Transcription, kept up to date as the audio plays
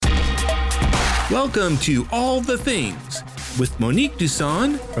Welcome to All the Things with Monique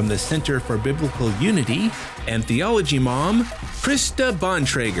Duson from the Center for Biblical Unity and Theology Mom, Krista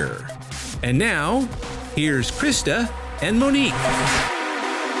Bontrager. And now, here's Krista and Monique.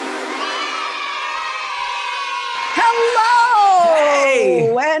 Hello!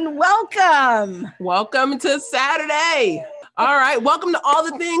 Hey! And welcome. Welcome to Saturday. All right. Welcome to All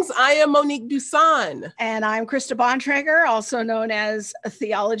the Things. I am Monique Duson. And I'm Krista Bontrager, also known as a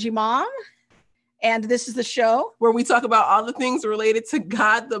Theology Mom. And this is the show where we talk about all the things related to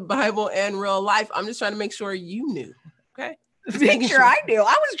God, the Bible, and real life. I'm just trying to make sure you knew. Okay. Make sure I knew. I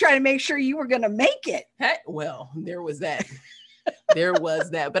was trying to make sure you were going to make it. Hey, well, there was that. There was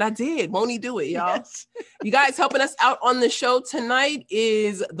that, but I did. Won't he do it, y'all? Yes. You guys helping us out on the show tonight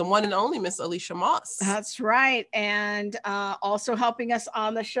is the one and only Miss Alicia Moss. That's right. And also helping us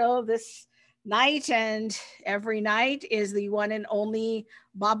on the show this night and every night is the one and only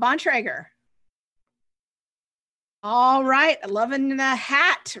Bob Bontrager. All right. Loving the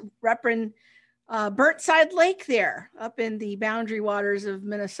hat, repping Burnside Lake there up in the boundary waters of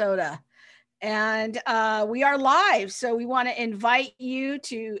Minnesota. And we are live, so we want to invite you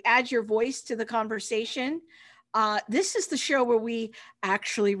to add your voice to the conversation. This is the show where we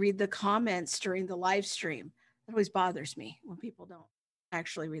actually read the comments during the live stream. It always bothers me when people don't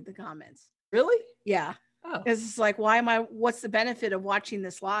actually read the comments. Really? Yeah. Oh. Because it's like, what's the benefit of watching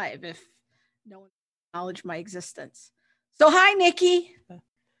this live if no one acknowledged my existence? So hi, Nikki.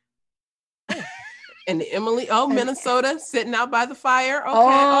 And Emily, Minnesota, sitting out by the fire. Okay.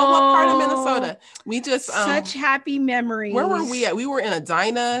 Oh, what part of Minnesota? We just such happy memories. Where were we at? We were in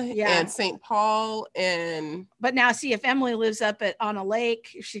Edina and St. Paul, but now see if Emily lives up on a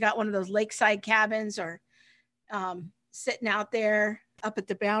lake, if she got one of those lakeside cabins or sitting out there up at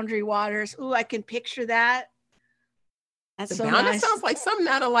the boundary waters. Ooh, I can picture that. That's so nice. That sounds like something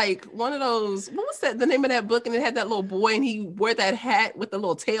out of like one of those. What was that? The name of that book? And it had that little boy, and he wore that hat with the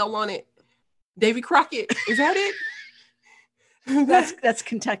little tail on it. Davy Crockett, is that it? That's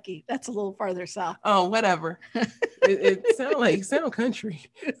Kentucky. That's a little farther south. Oh, whatever. It sound country.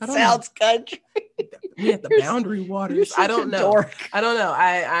 Sounds country. We at the boundary waters. I don't know. Dork. I don't know.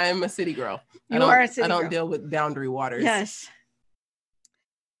 I'm a city girl. You are a city girl. I don't deal with boundary waters. Yes.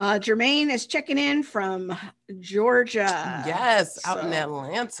 Jermaine is checking in from Georgia. Yes, out in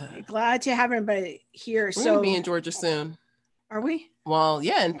Atlanta. Glad to have everybody here. We're going to be in Georgia soon. Are we? Well,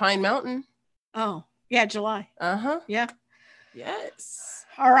 yeah, in Pine Mountain. Oh, yeah, July. Uh-huh. Yeah. Yes.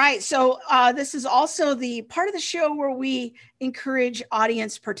 All right. So this is also the part of the show where we encourage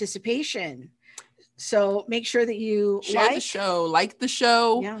audience participation. So make sure that you like the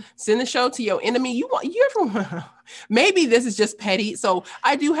show, send the show to your enemy. Maybe this is just petty. So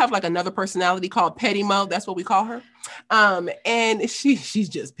I do have like another personality called Petty Mo. That's what we call her. And she's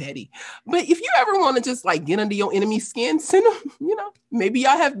just petty. But if you ever want to just like get under your enemy's skin, send them, maybe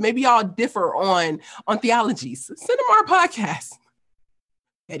y'all differ on theologies. Send them our podcast.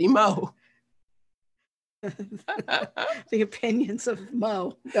 Petty Mo. The opinions of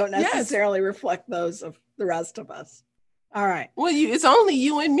Mo don't necessarily reflect those of the rest of us. All right. Well, it's only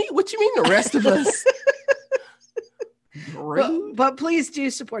you and me. What you mean the rest of us? But please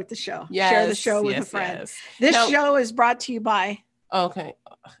do support the show. Share the show with a friend. Yes. This show is brought to you by... Okay.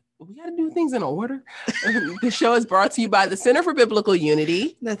 We got to do things in order. The show is brought to you by the Center for Biblical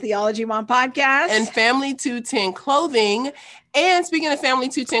Unity, the Theology Mom podcast, and Family 210 Clothing. And speaking of Family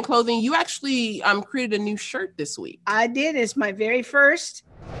 210 Clothing, you actually created a new shirt this week. I did. It's my very first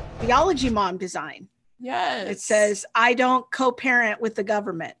Theology Mom design. Yes. It says, I don't co-parent with the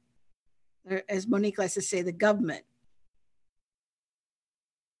government. As Monique likes to say, the government.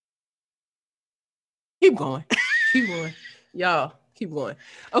 Keep going. Keep going. Y'all. Keep going.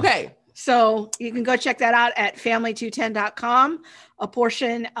 Okay. So you can go check that out at family210.com. A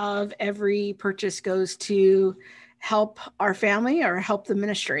portion of every purchase goes to help our family or help the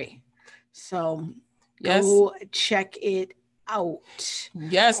ministry. So go check it out.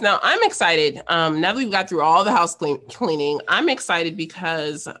 Yes. Now I'm excited. Now that we've got through all the house cleaning, I'm excited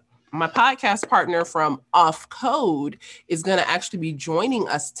because my podcast partner from Off Code is going to actually be joining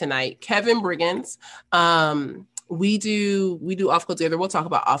us tonight. Kevin Briggins. We do Off Code together. We'll talk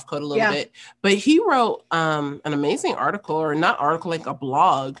about Off Code a little bit, but he wrote an amazing article, or not article, like a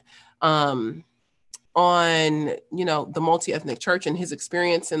blog on, the multi-ethnic church and his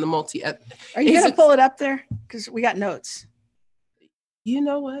experience in the multi-ethnic. Are you going to pull it up there? Because we got notes. You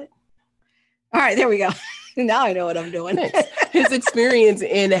know what? All right, there we go. Now I know what I'm doing. His experience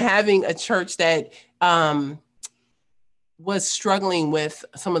in having a church that was struggling with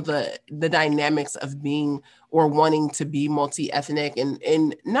some of the dynamics of being or wanting to be multi-ethnic,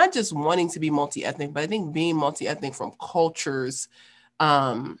 and not just wanting to be multi-ethnic, but I think being multi-ethnic from culture's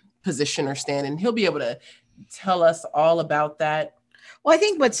position or stand. And he'll be able to tell us all about that. Well, I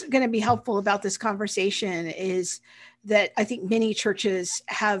think what's going to be helpful about this conversation is that I think many churches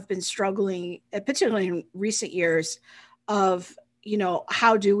have been struggling, particularly in recent years, of,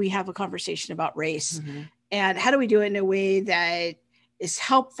 how do we have a conversation about race? Mm-hmm. And how do we do it in a way that is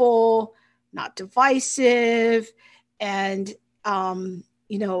helpful, not divisive? And,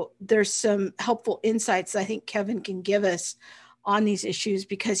 there's some helpful insights I think Kevin can give us on these issues,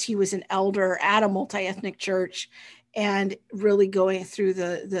 because he was an elder at a multi-ethnic church and really going through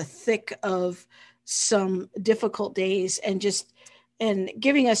the thick of some difficult days, and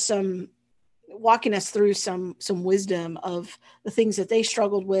giving us walking us through some wisdom of the things that they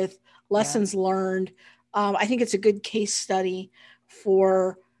struggled with, lessons learned. I think it's a good case study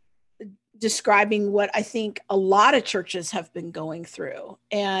for describing what I think a lot of churches have been going through.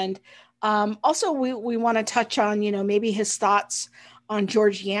 And also we want to touch on, maybe his thoughts on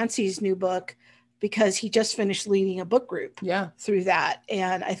George Yancey's new book, because he just finished leading a book group through that.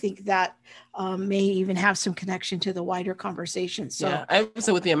 And I think that may even have some connection to the wider conversation. So I would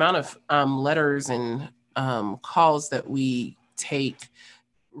say with the amount of letters and calls that we take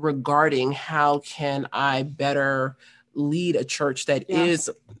regarding how can I better lead a church that is,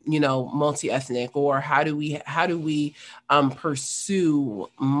 multi-ethnic, or how do we pursue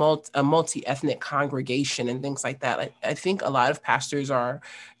a multi-ethnic congregation and things like that. I think a lot of pastors are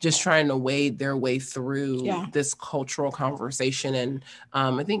just trying to wade their way through this cultural conversation. And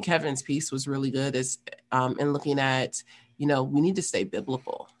I think Kevin's piece was really good in looking at, we need to stay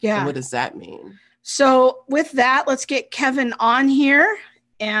biblical. Yeah. And what does that mean? So with that, let's get Kevin on here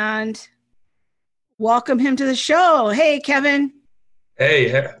and welcome him to the show. Hey, Kevin.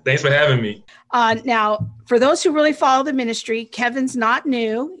 Hey, thanks for having me. Now, for those who really follow the ministry, Kevin's not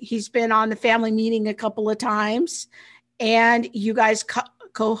new. He's been on the family meeting a couple of times, and you guys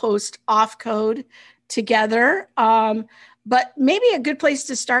co-host Off Code together. But maybe a good place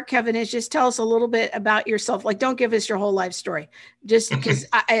to start, Kevin, is just tell us a little bit about yourself. Like, don't give us your whole life story, just because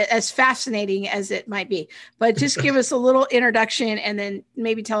as fascinating as it might be, but just give us a little introduction, and then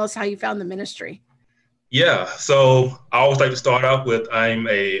maybe tell us how you found the ministry. Yeah, so I always like to start off with I'm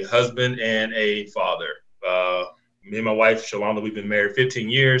a husband and a father. Me and my wife, Shalonda, we've been married 15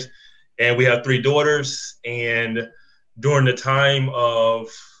 years, and we have 3 daughters. And during the time of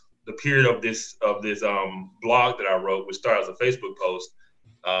the period of this blog that I wrote, which started as a Facebook post,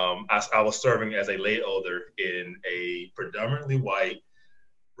 I was serving as a lay elder in a predominantly white,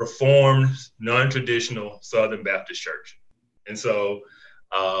 Reformed, non-traditional Southern Baptist church. And so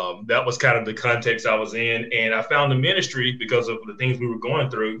that was kind of the context I was in. And I found the ministry because of the things we were going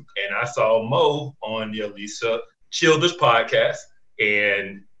through. And I saw Mo on the Alisa Childers podcast,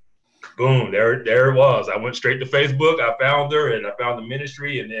 and boom, there it was. I went straight to Facebook. I found her and I found the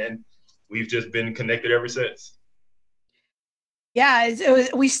ministry, and then we've just been connected ever since. Yeah,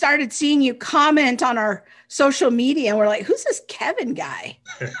 we started seeing you comment on our social media, and we're like, who's this Kevin guy?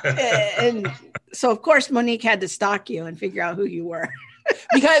 And so, of course, Monique had to stalk you and figure out who you were.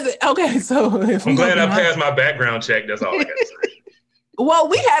 Because, okay, so I'm glad I passed my background check. That's all I got to say. Well,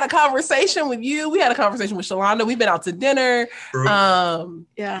 we had a conversation with you. We had a conversation with Shalonda. We've been out to dinner.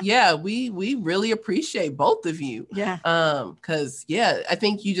 Yeah, we really appreciate both of you. Yeah. Because I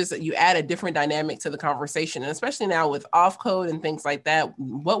think you add a different dynamic to the conversation, and especially now with Off Code and things like that,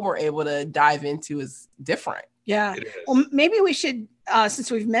 what we're able to dive into is different. Yeah. Well, maybe we should,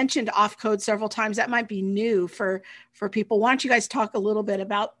 since we've mentioned Off Code several times, that might be new for people. Why don't you guys talk a little bit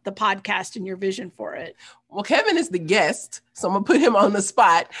about the podcast and your vision for it? Well, Kevin is the guest, so I'm gonna put him on the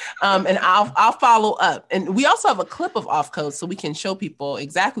spot, and I'll follow up. And we also have a clip of Off Code, so we can show people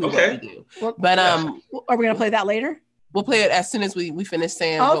exactly what we do. But are we gonna play that later? We'll play it as soon as we finish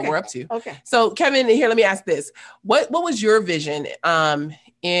saying what we're up to. Okay. So Kevin, here, let me ask this: what was your vision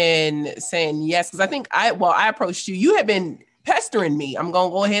in saying yes? Because I think I approached you. You had been pestering me. I'm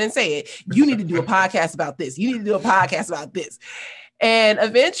gonna go ahead and say it. You need to do a podcast about this. You need to do a podcast about this. And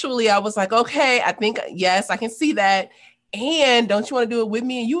eventually I was like, okay, I think, yes, I can see that. And don't you want to do it with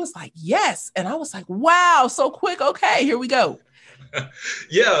me? And you was like, yes. And I was like, wow, so quick. Okay, here we go.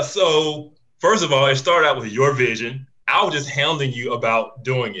 Yeah. So first of all, it started out with your vision. I was just hounding you about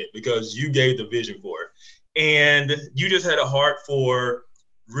doing it because you gave the vision for it. And you just had a heart for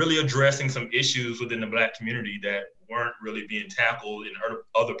really addressing some issues within the Black community that weren't really being tackled in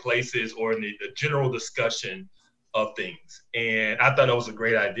other places or in the general discussion of things. And I thought that was a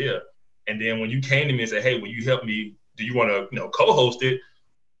great idea. And then when you came to me and said, hey, will you help me do you want to, co-host it?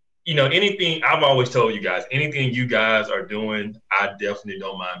 Anything, I've always told you guys, anything you guys are doing, I definitely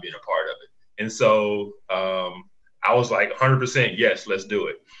don't mind being a part of it. And so I was like 100% yes, let's do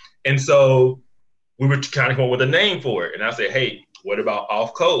it. And so we were kind of going with a name for it. And I said, hey, what about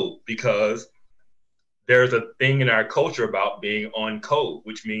Off Code? Because there's a thing in our culture about being on code,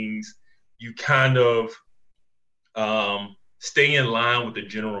 which means you kind of stay in line with the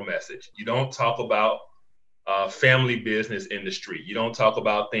general message. You don't talk about family business in the street. You don't talk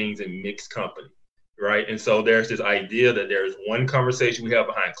about things in mixed company, right? And so there's this idea that there's one conversation we have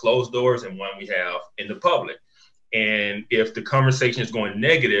behind closed doors and one we have in the public. And if the conversation is going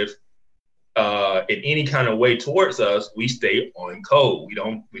negative in any kind of way towards us, we stay on code. We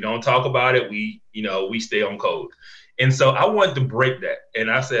don't talk about it. We stay on code. And so I wanted to break that. And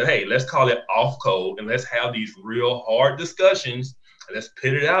I said, hey, let's call it Off Code and let's have these real hard discussions. And let's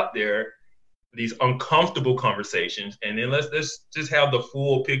put it out there, these uncomfortable conversations. And then let's just have the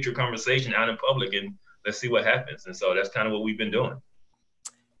full picture conversation out in public and let's see what happens. And so that's kind of what we've been doing.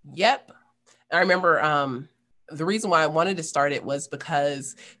 Yep. I remember the reason why I wanted to start it was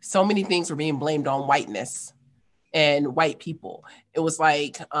because so many things were being blamed on whiteness and white people. It was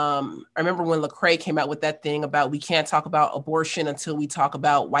like, I remember when Lecrae came out with that thing about we can't talk about abortion until we talk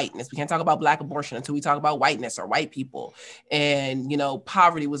about whiteness. We can't talk about Black abortion until we talk about whiteness or white people. And,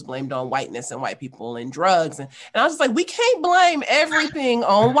 poverty was blamed on whiteness and white people and drugs. And I was just like, we can't blame everything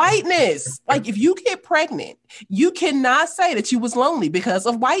on whiteness. Like if you get pregnant, you cannot say that you was lonely because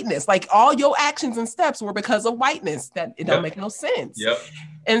of whiteness. Like all your actions and steps were because of whiteness. That it don't make no sense. Yep.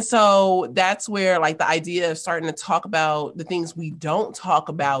 And so that's where like the idea of starting to talk about the things we don't talk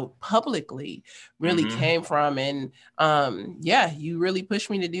about publicly really came from. And you really pushed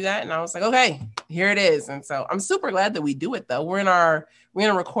me to do that. And I was like, okay, here it is. And so I'm super glad that we do it though. We're going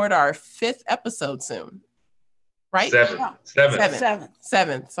to record our 5th episode soon. Right?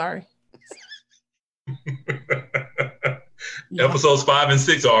 Seventh. Sorry. Episodes 5 and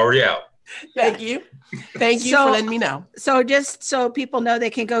 6 are already out. Thank you for letting me know. So just so people know, they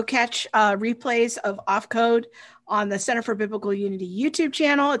can go catch replays of Off Code on the Center for Biblical Unity YouTube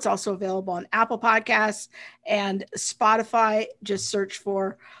channel. It's also available on Apple Podcasts and Spotify. Just search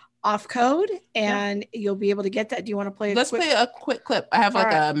for Off Code and you'll be able to get that. Do you want to play? Let's play a quick clip. I have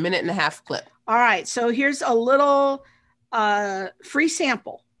like a 1.5-minute clip. All right. So here's a little free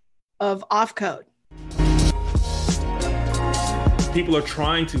sample of Off Code. People are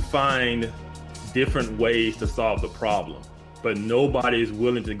trying to find different ways to solve the problem, but nobody is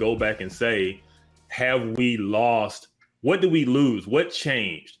willing to go back and say, have we lost? What did we lose? What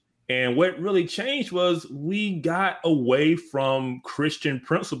changed? And what really changed was we got away from Christian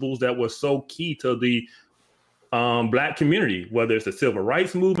principles that were so key to the Black community, whether it's the civil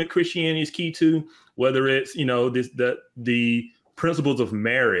rights movement Christianity is key to, whether it's, the principles of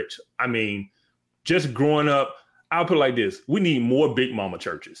marriage. I mean, just growing up, I'll put it like this. We need more Big Mama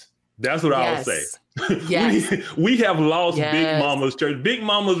churches. That's what I'll say. Yes. we have lost Big Mama's church, Big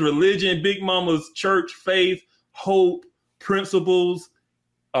Mama's religion, Big Mama's church, faith, hope, principles,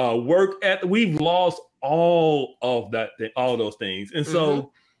 work ethic. We've lost all of that, all those things. And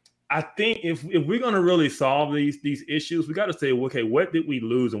so I think if we're going to really solve these issues, we got to say, okay, what did we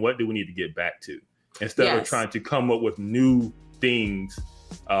lose and what do we need to get back to? Instead of trying to come up with new things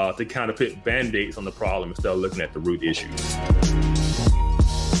to kind of put band-aids on the problem instead of looking at the root issues.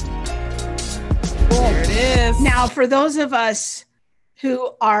 There it is. Now, for those of us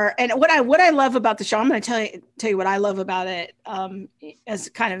who are, and what I love about the show, I'm going to tell you what I love about it as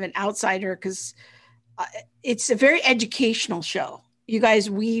kind of an outsider, because it's a very educational show. You guys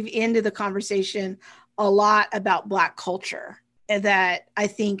weave into the conversation a lot about Black culture, and that I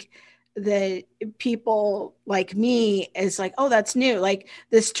think that people like me is like, oh, that's new. Like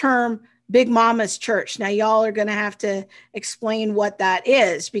this term, Big Mama's church. Now y'all are going to have to explain what that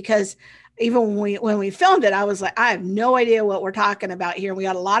is, because even when we filmed it, I was like, I have no idea what we're talking about here. We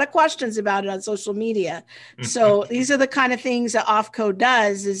got a lot of questions about it on social media. So these are the kind of things that Off Code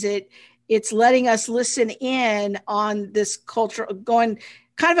does, is it's letting us listen in on this culture, going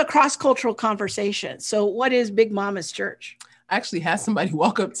kind of a cross-cultural conversation. So what is Big Mama's church? I actually had somebody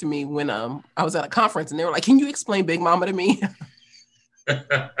walk up to me when I was at a conference and they were like, can you explain Big Mama to me?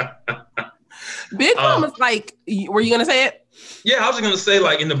 Big Mama's like, were you going to say it? Yeah, I was going to say,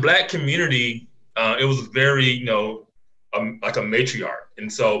 like, in the Black community, it was very, like a matriarch.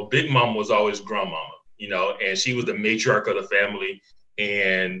 And so Big Mama was always grandmama, and she was the matriarch of the family.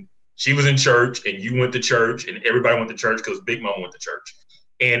 And she was in church and you went to church and everybody went to church because Big Mama went to church.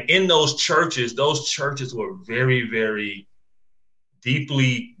 And in those churches were very, very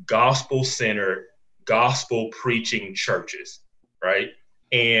deeply gospel-centered, gospel preaching churches, right?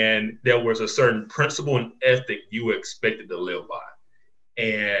 And there was a certain principle and ethic you were expected to live by.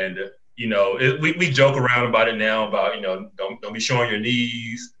 And, you know, we joke around about it now about, you know, don't be showing your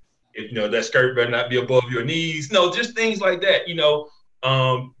knees. If, you know, that skirt better not be above your knees. No, just things like that. You know,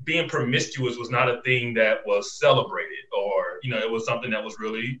 being promiscuous was not a thing that was celebrated, or, you know, it was something that was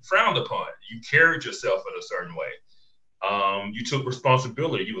really frowned upon. You carried yourself in a certain way. You took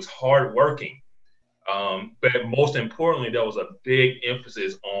responsibility. You was hardworking. But most importantly, there was a big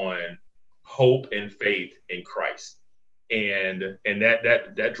emphasis on hope and faith in Christ. And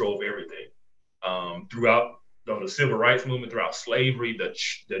that drove everything. Throughout the civil rights movement, throughout slavery,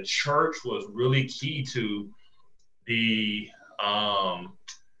 the church was really key to the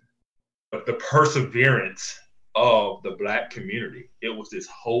perseverance of the Black community. It was this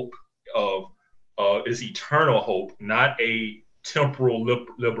hope of this eternal hope, not a temporal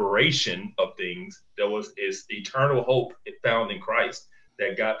liberation of things. There was this eternal hope found in Christ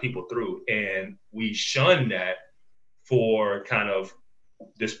that got people through. And we shunned that for kind of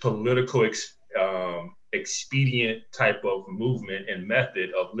this political expedient type of movement and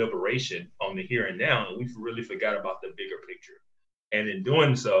method of liberation on the here and now. And we really forgot about the bigger picture. And in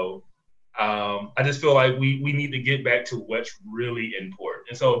doing so, I just feel like we need to get back to what's really important.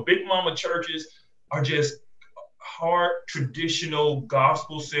 And so Big Mama churches are just hard, traditional,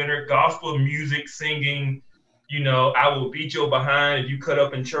 gospel-centered, gospel music singing, you know, I will beat your behind if you cut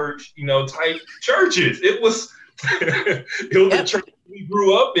up in church, you know, type churches. It was the church we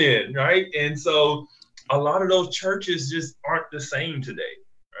grew up in, right? And so a lot of those churches just aren't the same today,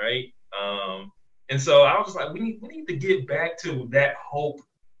 right? And so I was just like, we need to get back to that hope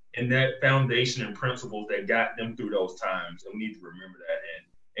and that foundation and principles that got them through those times. And we need to remember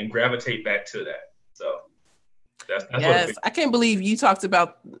that and gravitate back to that. So that's yes, I can't believe you talked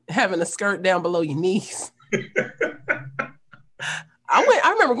about having a skirt down below your knees.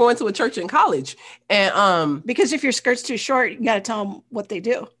 I remember going to a church in college, and because if your skirt's too short, you got to tell them what they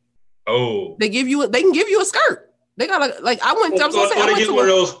do. Oh, they can give you a skirt. They got I went to one of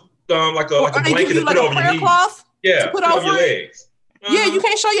those like a blanket to put over your knees. Cloth. Yeah, put over your legs. Yeah, you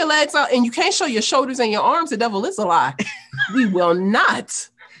can't show your legs out, and you can't show your shoulders and your arms. The devil is a lie. We will not.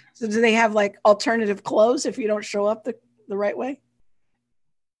 So do they have like alternative clothes if you don't show up the right way?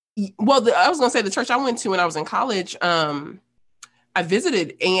 Well, I was going to say the church I went to when I was in college, I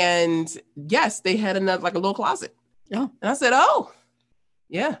visited, and yes, they had another, like a little closet. Yeah. And I said, oh,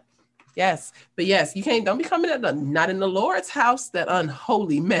 yeah, yes. But yes, you can't, don't be coming not in the Lord's house, that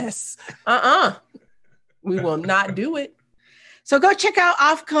unholy mess. We will not do it. So go check out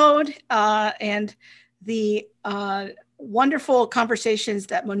Off Code and the wonderful conversations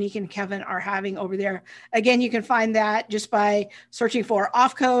that Monique and Kevin are having over there. Again, you can find that just by searching for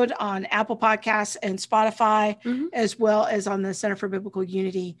Off Code on Apple Podcasts and Spotify, as well as on the Center for Biblical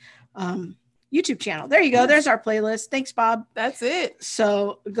Unity YouTube channel. There you go. Yes. There's our playlist. Thanks, Bob. That's it.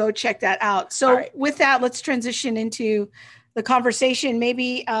 So go check that out. So with that, let's transition into the conversation.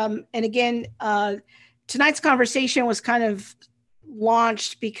 Maybe, and again, tonight's conversation was kind of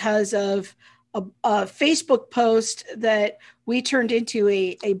launched because of a Facebook post that we turned into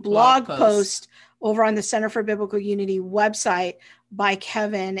a blog post over on the Center for Biblical Unity website by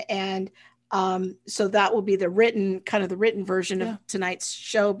Kevin. And so that will be the written version of tonight's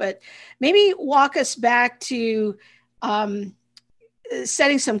show. But maybe walk us back to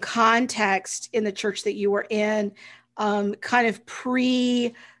setting some context in the church that you were in, kind of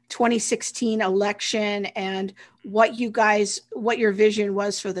pre 2016 election, and what your vision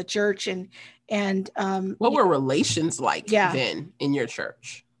was for the church, and what were relations like then in your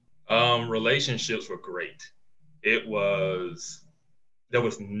church? Relationships were great. There was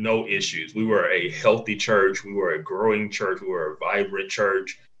no issues. We were a healthy church. We were a growing church. We were a vibrant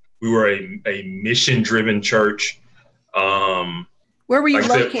church. We were a mission-driven church. Where were you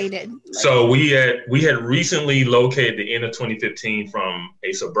located? So we had recently located the end of 2015 from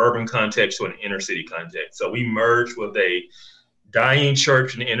a suburban context to an inner city context. So we merged with a dying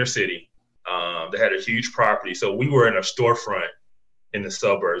church in the inner city that had a huge property. So we were in a storefront in the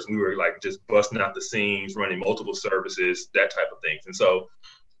suburbs. We were like just busting out the seams, running multiple services, that type of things. And so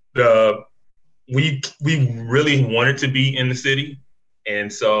we really wanted to be in the city. And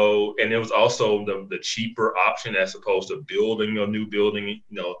it was also the cheaper option as opposed to building a new building,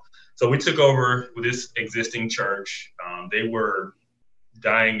 So we took over with this existing church. They were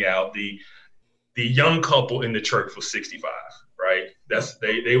dying out. The young couple in the church was 65, right?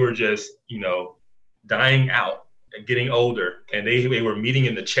 They were just, dying out and getting older. And they were meeting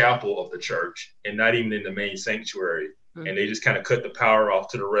in the chapel of the church and not even in the main sanctuary and they just kind of cut the power off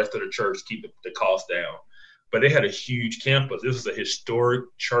to the rest of the church, keep the cost down. But they had a huge campus. This was a historic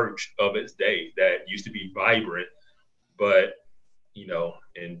church of its day that used to be vibrant, but you know,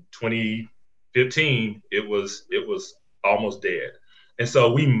 in 2015, it was almost dead. And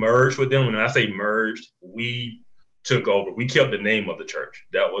so we merged with them. When I say merged, we took over. We kept the name of the church.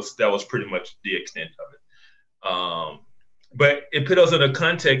 That was pretty much the extent of it. But it put us in a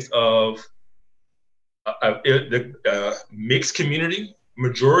context of the mixed community,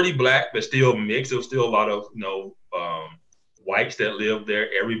 majority Black, but still mixed. There was still a lot of whites that lived there.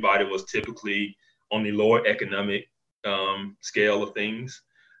 Everybody was typically on the lower economic scale of things.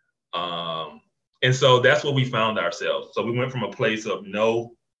 And so that's where we found ourselves. So we went from a place of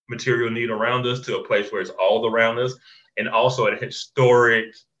no material need around us to a place where it's all around us, and also a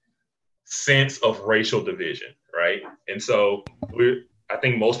historic sense of racial division, right? And so I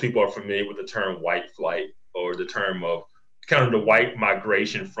think most people are familiar with the term white flight, or the term of kind of the white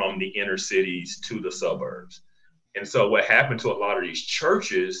migration from the inner cities to the suburbs. And so what happened to a lot of these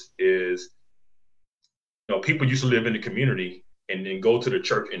churches is, people used to live in the community and then go to the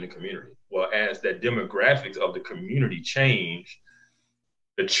church in the community. Well, as that demographics of the community changed,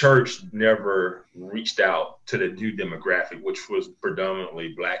 the church never reached out to the new demographic, which was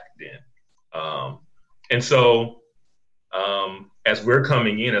predominantly Black then. And so as we're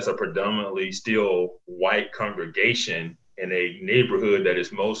coming in as a predominantly still white congregation in a neighborhood that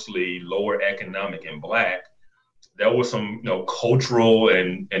is mostly lower economic and Black, there was some cultural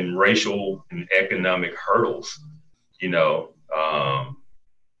and racial and economic hurdles,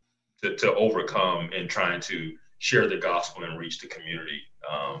 to overcome in trying to share the gospel and reach the community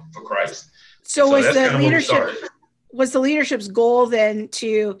for Christ. So was the leadership's goal then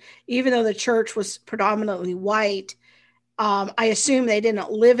to, even though the church was predominantly white, I assume they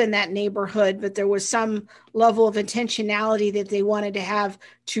didn't live in that neighborhood, but there was some level of intentionality that they wanted to have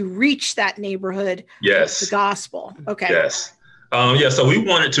to reach that neighborhood with the gospel. Okay. Yes. So we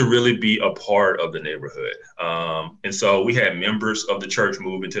wanted to really be a part of the neighborhood. And so we had members of the church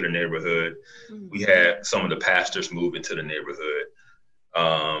move into the neighborhood. Mm-hmm. We had some of the pastors move into the neighborhood.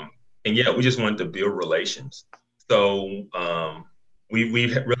 We just wanted to build relations. So we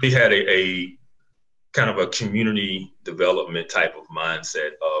really had a kind of a community development type of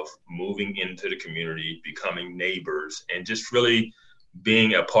mindset of moving into the community, becoming neighbors, and just really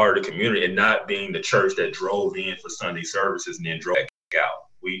being a part of the community and not being the church that drove in for Sunday services and then drove back out.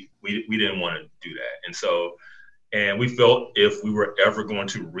 We didn't want to do that. And we felt if we were ever going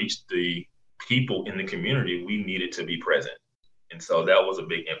to reach the people in the community, we needed to be present. And so that was a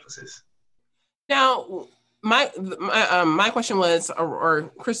big emphasis. Now, my question was,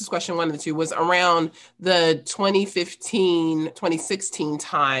 or Chris's question, one of the two, was around the 2015, 2016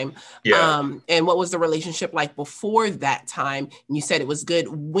 time. Yeah. And what was the relationship like before that time? And you said it was good.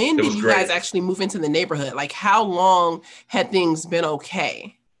 When did you guys actually move into the neighborhood? Like, how long had things been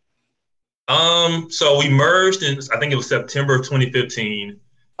okay? So we merged in, I think it was September of 2015.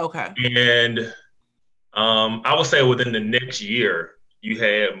 Okay. And I would say within the next year, you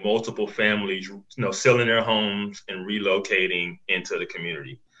had multiple families, selling their homes and relocating into the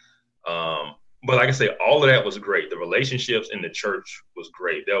community. But like I say, all of that was great. The relationships in the church was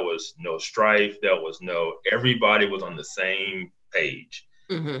great. There was no strife. Everybody was on the same page.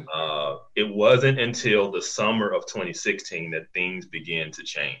 Mm-hmm. It wasn't until the summer of 2016 that things began to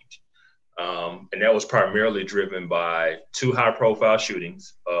change. And that was primarily driven by two high-profile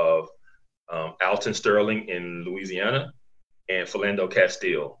shootings of Alton Sterling in Louisiana and Philando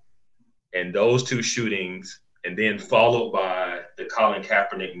Castile. And those two shootings, and then followed by the Colin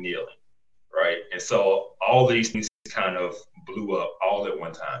Kaepernick kneeling, right? And so all these things kind of blew up all at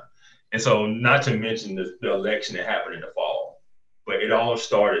one time. And so not to mention the election that happened in the fall, but it all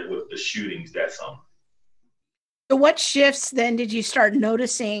started with the shootings that summer. So what shifts then did you start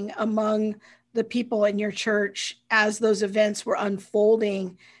noticing among the people in your church as those events were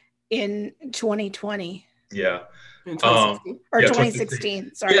unfolding in 2020? Yeah. In 2016? Or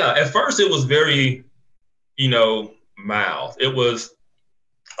 2016, sorry. Yeah, at first it was very, mild. It was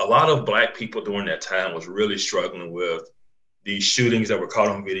a lot of Black people during that time was really struggling with these shootings that were caught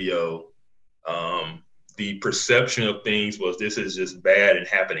on video. The perception of things was this is just bad and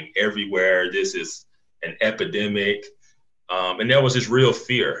happening everywhere. This is an epidemic. And there was this real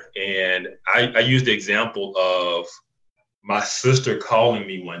fear. And I used the example of my sister calling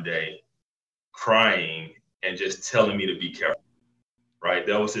me one day, crying, and just telling me to be careful, right?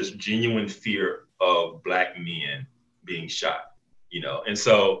 There was this genuine fear of Black men being shot, And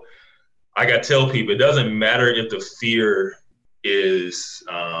so I got to tell people, it doesn't matter if the fear is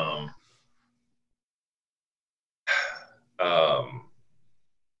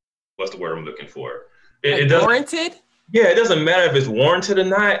what's the word I'm looking for? It doesn't warranted. Yeah, it doesn't matter if it's warranted or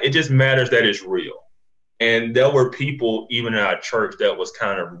not. It just matters that it's real. And there were people, even in our church, that was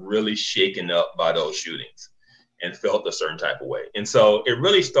kind of really shaken up by those shootings and felt a certain type of way. And so it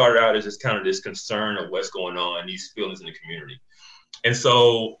really started out as just kind of this concern of what's going on, these feelings in the community. And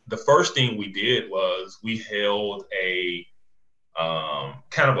so the first thing we did was we held a I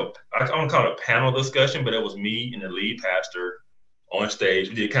don't call it a panel discussion, but it was me and the lead pastor on stage.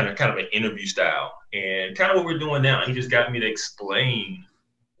 We did kind of an interview style, and kind of what we're doing now. He just got me to explain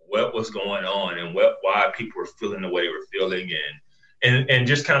what was going on and why people were feeling the way they were feeling, and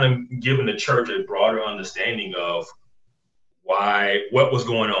just kind of giving the church a broader understanding of what was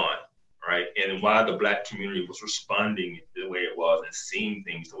going on, right? And why the Black community was responding the way it was and seeing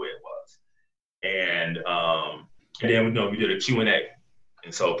things the way it was. And then we did a Q&A.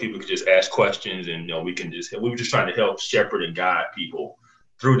 And so people could just ask questions, and we were just trying to help shepherd and guide people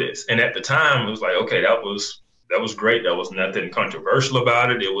through this. And at the time, it was like, okay, that was great. There was nothing controversial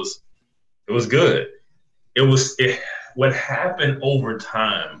about it. It was good. What happened over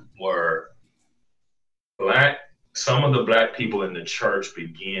time were some of the Black people in the church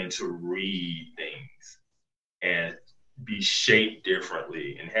began to read things and be shaped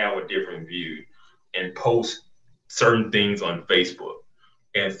differently and have a different view and post certain things on Facebook.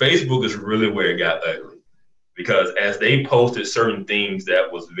 And Facebook is really where it got ugly, because as they posted certain things that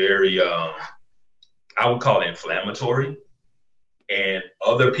was very, I would call it inflammatory, and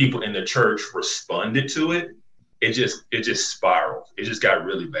other people in the church responded to it, it just spiraled. It just got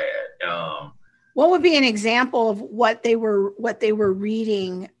really bad. What would be an example of what they were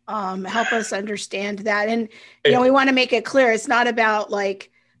reading? Help us understand that. And, we want to make it clear. It's not about like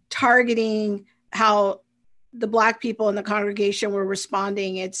targeting how the Black people in the congregation were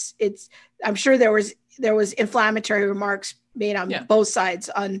responding. It's I'm sure there was inflammatory remarks made on both sides.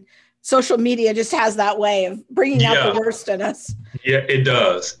 On social media just has that way of bringing out the worst in us. Yeah, it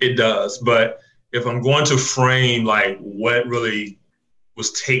does. But if I'm going to frame like what really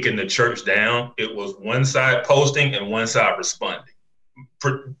was taking the church down, it was one side posting and one side responding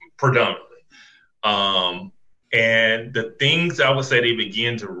predominantly. And the things I would say they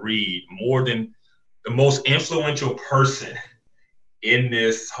began to read more than the most influential person in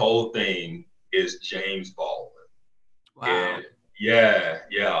this whole thing is James Baldwin. Wow. And yeah.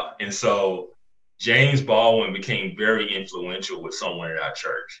 And so James Baldwin became very influential with someone in our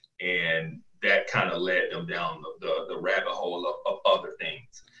church, and that kind of led them down the rabbit hole of other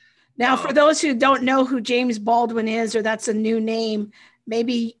things. Now, for those who don't know who James Baldwin is, or that's a new name,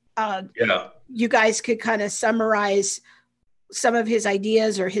 maybe you guys could kind of summarize some of his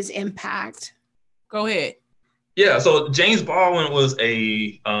ideas or his impact. Go ahead. Yeah, so James Baldwin was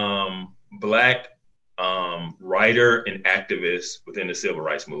a Black writer and activist within the civil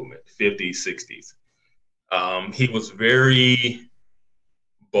rights movement, 50s, 60s. He was very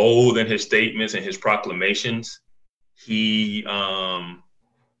bold in his statements and his proclamations. He was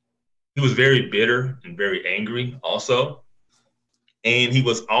very bitter and very angry also. And he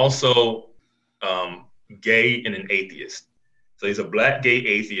was also gay and an atheist. So he's a Black gay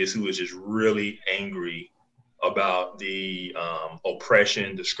atheist who is just really angry about the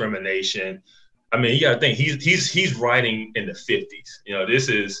oppression, discrimination. I mean, you got to think he's writing in the 50s. This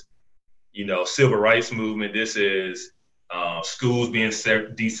is, civil rights movement. This is schools being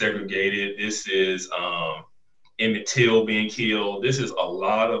desegregated. This is Emmett Till being killed. This is a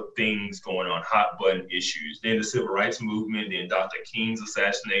lot of things going on, hot button issues. Then the civil rights movement, then Dr. King's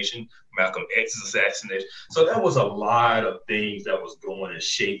assassination, Malcolm X's assassination. So that was a lot of things that was going and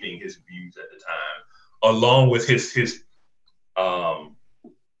shaping his views at the time, along with his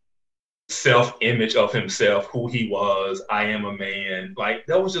self-image of himself, who he was. I am a man. Like,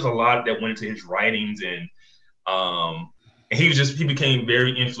 there was just a lot that went into his writings, and he became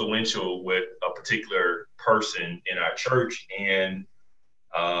very influential with a particular person in our church, and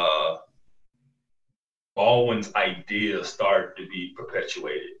Baldwin's ideas started to be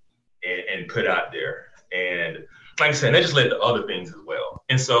perpetuated and put out there. And like I said, that just led to other things as well.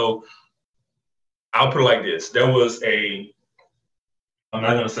 And so I'll put it like this. There was I'm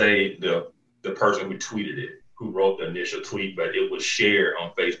not going to say the person who tweeted it, who wrote the initial tweet, but it was shared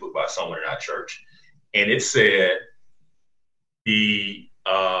on Facebook by someone in our church. And it said, the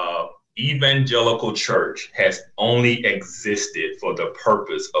evangelical church has only existed for the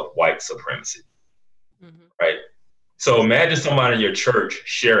purpose of white supremacy, right? So imagine somebody in your church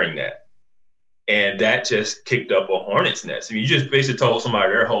sharing that, and that just kicked up a hornet's nest. I mean, you just basically told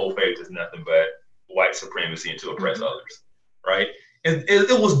somebody their whole faith is nothing but white supremacy and to oppress others, right? And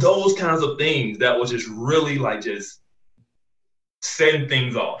it was those kinds of things that was just really like just setting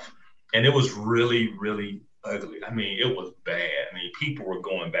things off. And it was really, really ugly. I mean, it was bad. I mean, people were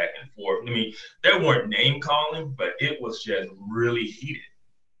going back and forth. I mean, there weren't name calling, but it was just really heated.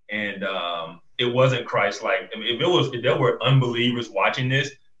 And it wasn't Christ-like. I mean, if there were unbelievers watching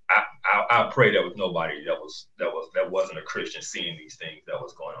this, I pray there was nobody that wasn't a Christian seeing these things that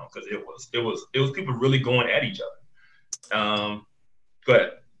was going on, because it was people really going at each other.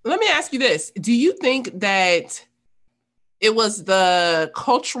 But let me ask you this: do you think that it was the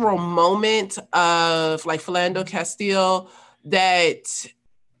cultural moment of like Philando Castile that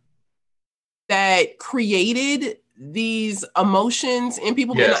created these emotions in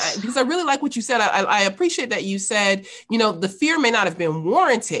people? Yes. Because I really like what you said. I appreciate that you said, the fear may not have been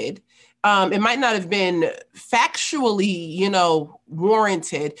warranted. It might not have been factually,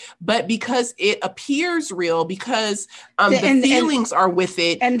 warranted, but because it appears real, because the feelings are with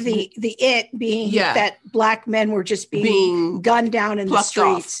it. And the being that Black men were just being gunned down in the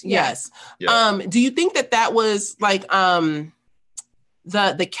streets. Yes. Yeah. Do you think that was like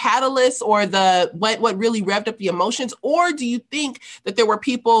the catalyst, or what really revved up the emotions? Or do you think that there were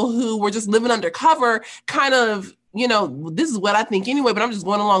people who were just living undercover, kind of, this is what I think anyway, but I'm just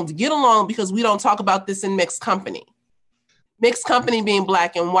going along to get along because we don't talk about this in mixed company? Mixed company being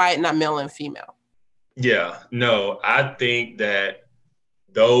Black and white, not male and female. Yeah, no, I think that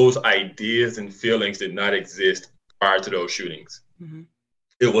those ideas and feelings did not exist prior to those shootings. Mm-hmm.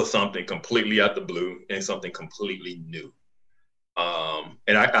 It was something completely out the blue and something completely new.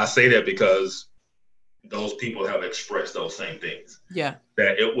 And I say that because those people have expressed those same things. Yeah.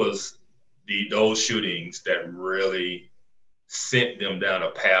 That it was those shootings that really sent them down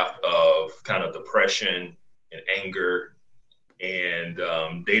a path of kind of depression and anger. And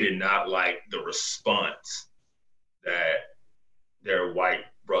they did not like the response that their white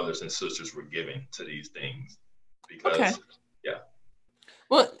brothers and sisters were giving to these things. Because, yeah.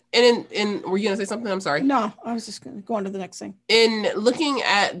 Well, and were you going to say something? I'm sorry. No, I was just going to go on to the next thing. In looking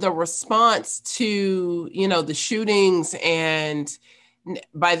at the response to, the shootings, and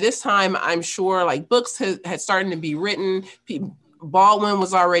by this time, I'm sure like books had started to be written. Baldwin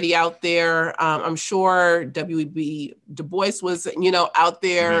was already out there. I'm sure W.B. Du Bois was, out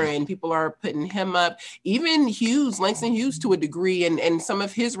there, mm-hmm. and people are putting him up. Even Langston Hughes to a degree, and some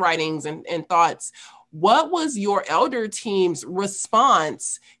of his writings and thoughts. What was your elder team's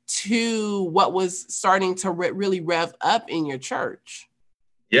response to what was starting to really rev up in your church?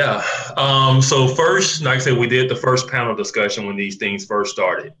 Yeah. So first, like I said, we did the first panel discussion when these things first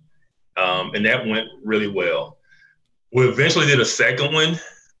started. And that went really well. We eventually did a second one.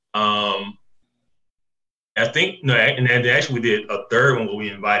 And actually we did a third one where we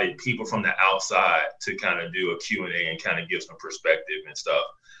invited people from the outside to kind of do a Q&A and kind of give some perspective and stuff.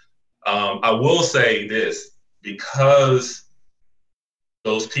 I will say this, because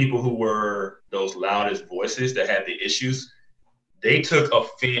those people who were those loudest voices that had the issues, they took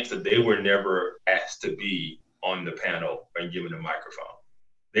offense that they were never asked to be on the panel and given a microphone.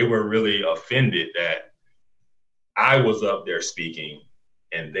 They were really offended that I was up there speaking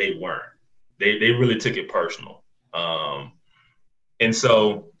and they weren't. They really took it personal. So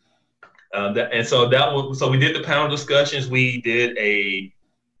we did the panel discussions. We did a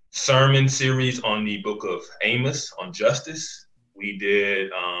sermon series on the book of Amos on justice. We did,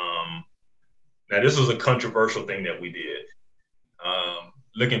 now this was a controversial thing that we did.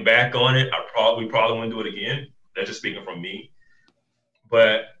 Looking back on it, we probably wouldn't do it again. That's just speaking from me.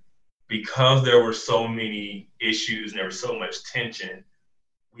 But because there were so many issues and there was so much tension,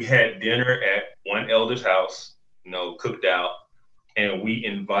 we had dinner at one elder's house, cooked out, and we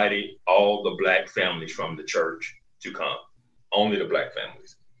invited all the Black families from the church to come, only the Black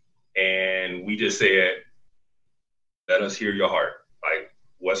families. And we just said, let us hear your heart. Like,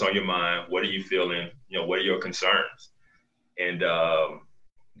 what's on your mind? What are you feeling? What are your concerns? And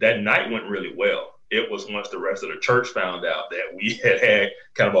that night went really well. It was once the rest of the church found out that we had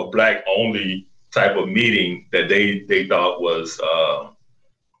kind of a Black only type of meeting that they thought was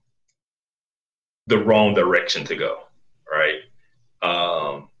the wrong direction to go, right?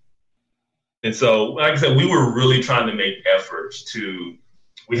 And so, like I said, we were really trying to make efforts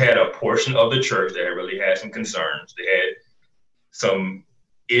we had a portion of the church that really had some concerns. They had some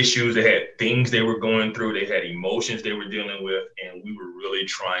issues. They had things they were going through. They had emotions they were dealing with. And we were really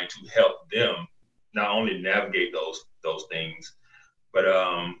trying to help them not only navigate those things, but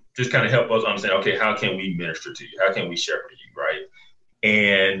just kind of help us understand, okay, how can we minister to you? How can we shepherd you, right?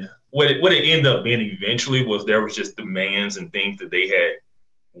 And what it ended up being eventually was there was just demands and things that they had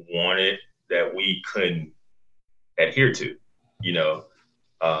wanted that we couldn't adhere to,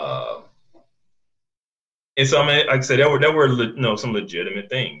 And so, I mean, like I said, there were some legitimate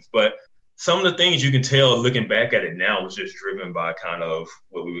things, but some of the things you can tell looking back at it now was just driven by kind of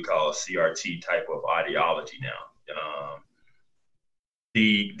what we would call a CRT type of ideology now.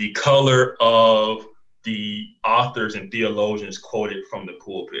 The color of the authors and theologians quoted from the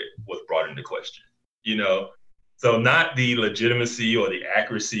pulpit was brought into question, So not the legitimacy or the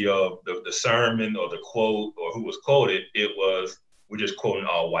accuracy of the sermon or the quote or who was quoted. It was, we're just quoting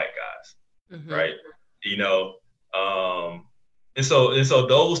all white guys, right? And so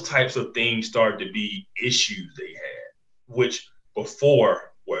those types of things started to be issues they had, which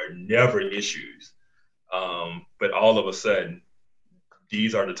before were never issues. But all of a sudden,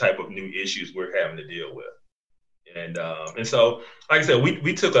 these are the type of new issues we're having to deal with. And so, like I said,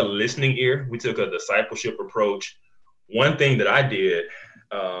 we took a listening ear. We took a discipleship approach. One thing that I did,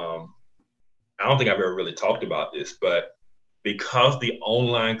 I don't think I've ever really talked about this, but because the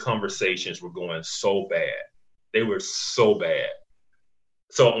online conversations were going so bad, they were so bad.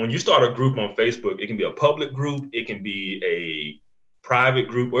 So when you start a group on Facebook, it can be a public group, it can be a private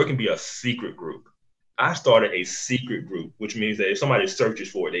group, or it can be a secret group. I started a secret group, which means that if somebody searches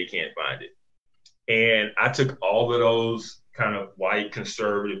for it, they can't find it. And I took all of those kind of white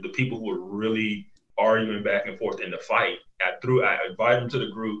conservative, the people who were really arguing back and forth in the fight. I invited them to the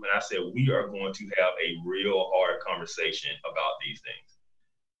group and I said, we are going to have a real hard conversation about these things.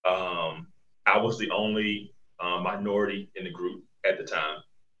 I was the only minority in the group at the time.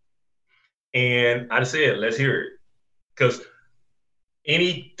 And I said, let's hear it. Because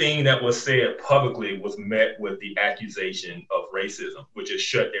anything that was said publicly was met with the accusation of racism, which has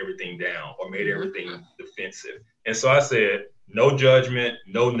shut everything down or made everything defensive. And so I said, no judgment,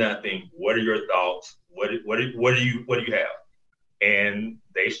 no nothing. What are your thoughts? What do you have? And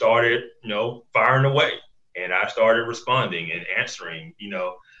they started, firing away. And I started responding and answering, and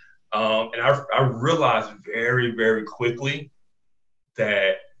I realized very, very quickly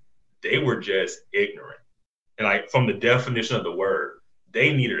that they were just ignorant. And like from the definition of the word,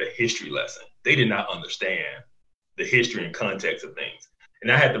 they needed a history lesson. They did not understand the history and context of things.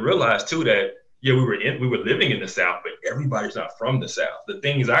 And I had to realize too that, we were living in the South, but everybody's not from the South. The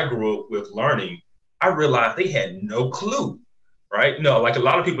things I grew up with learning, I realized they had no clue, right? No, like a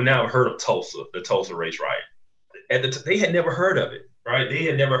lot of people now have heard of Tulsa, the Tulsa race riot. They had never heard of it, right? They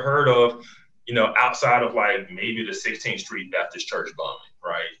had never heard of, outside of like maybe the 16th Street Baptist Church bombing,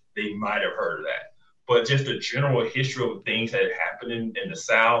 right? They might have heard of that. But just the general history of things that had happened in the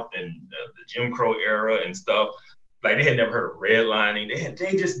South and the Jim Crow era and stuff, like they had never heard of redlining.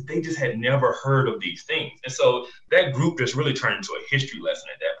 They just had never heard of these things. And so that group just really turned into a history lesson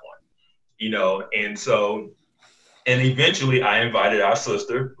at that point, and eventually I invited our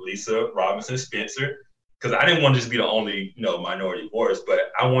sister, Lisa Robinson Spencer, because I didn't want to just be the only, minority voice, but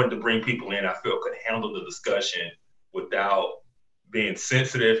I wanted to bring people in I felt could handle the discussion without being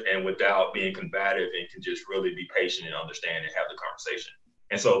sensitive and without being combative and can just really be patient and understand and have the conversation.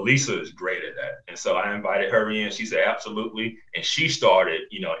 And so Lisa is great at that. And so I invited her in. She said, absolutely. And she started,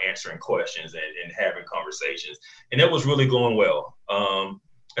 answering questions and having conversations. And it was really going well. And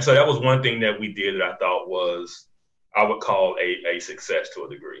so that was one thing that we did that I thought was, I would call a success to a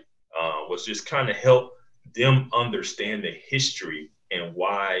degree, was just kind of help them understand the history and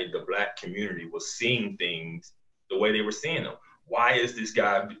why the Black community was seeing things the way they were seeing them. Why is this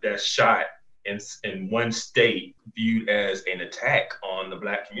guy that's shot in one state viewed as an attack on the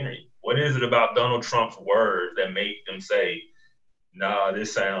Black community? What is it about Donald Trump's words that make them say, nah,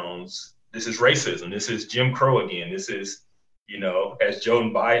 this is racism. This is Jim Crow again. This is, as Joe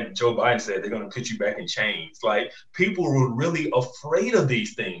Biden said, they're going to put you back in chains. Like, people were really afraid of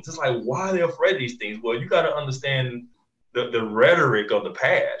these things. It's like, why are they afraid of these things? Well, you got to understand the rhetoric of the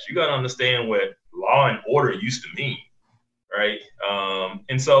past. You got to understand what law and order used to mean. Right.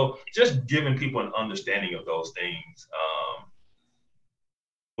 And so just giving people an understanding of those things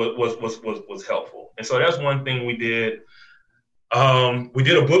was helpful. And so that's one thing we did. We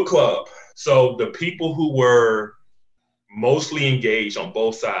did a book club. So the people who were mostly engaged on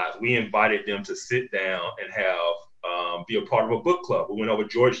both sides, we invited them to sit down and have be a part of a book club. We went over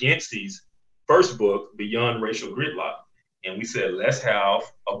George Yancey's first book, Beyond Racial Gridlock. And we said, let's have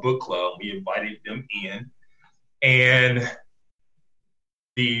a book club. We invited them in. And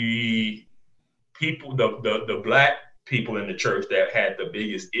the people, the Black people in the church that had the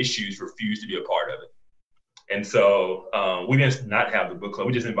biggest issues refused to be a part of it. And so we didn't not have the book club.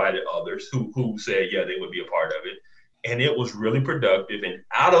 We just invited others who said, yeah, they would be a part of it. And it was really productive. And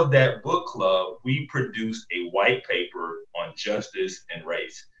out of that book club, we produced a white paper on justice and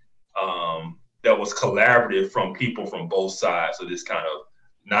race that was collaborative from people from both sides of this kind of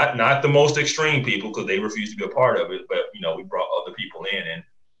Not the most extreme people, because they refused to be a part of it, but we brought other people in, and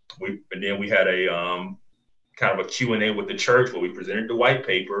then we had a kind of a Q&A with the church where we presented the white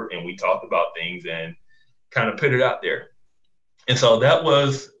paper and we talked about things and kind of put it out there. And so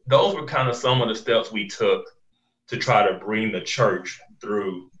those were kind of some of the steps we took to try to bring the church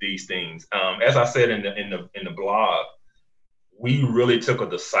through these things. As I said in the blog, we really took a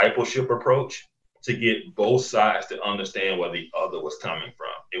discipleship approach to get both sides to understand where the other was coming from.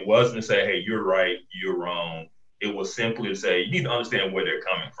 It wasn't to say, hey, you're right, you're wrong. It was simply to say, you need to understand where they're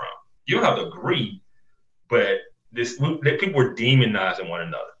coming from. You don't have to agree, but people were demonizing one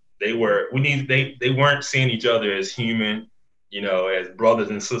another. They weren't seeing each other as human, as brothers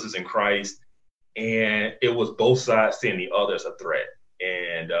and sisters in Christ. And it was both sides seeing the other as a threat.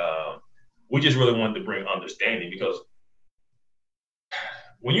 And we just really wanted to bring understanding, because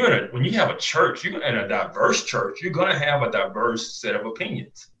when you have a church, you're in a diverse church, you're going to have a diverse set of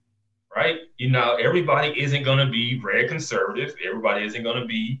opinions, right? Everybody isn't going to be very conservative. Everybody isn't going to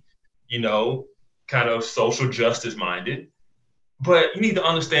be, kind of social justice minded. But you need to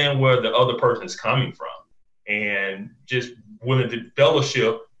understand where the other person's coming from, and just willing to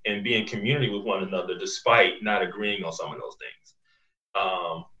fellowship and be in community with one another despite not agreeing on some of those things.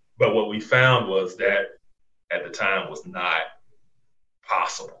 But what we found was that at the time was not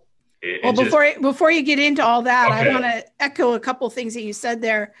possible. Before you get into all that, okay. I want to echo a couple of things that you said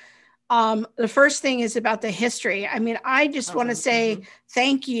there. The first thing is about the history. I mean, I just want to say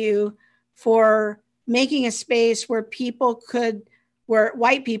thank you for making a space where where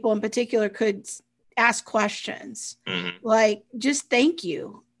white people in particular could ask questions. Mm-hmm. Like, just thank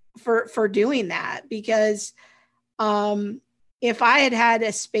you for doing that, because if I had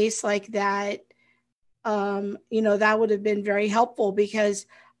a space like that, that would have been very helpful, because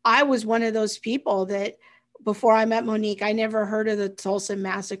I was one of those people that before I met Monique, I never heard of the Tulsa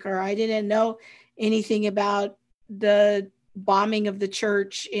massacre. I didn't know anything about the bombing of the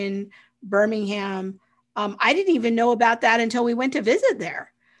church in Birmingham. I didn't even know about that until we went to visit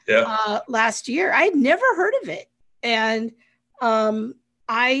there last year. I had never heard of it. And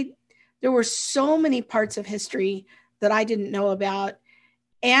there were so many parts of history that I didn't know about.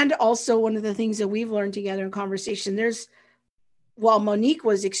 And also one of the things that we've learned together in conversation, while Monique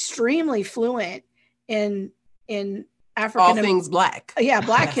was extremely fluent in African, all things Black.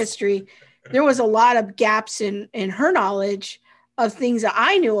 Black history, there was a lot of gaps in her knowledge of things that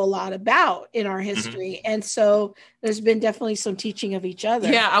I knew a lot about in our history. Mm-hmm. And so there's been definitely some teaching of each other.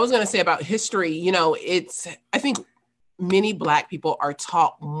 Yeah, I was going to say about history, I think many Black people are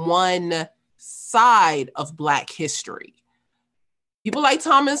taught one side of Black history. People like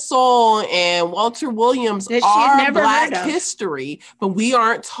Thomas Sowell and Walter Williams are Black history, but we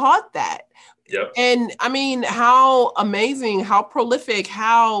aren't taught that. Yep. And I mean, how amazing, how prolific,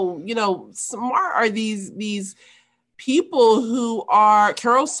 how, smart are these people who are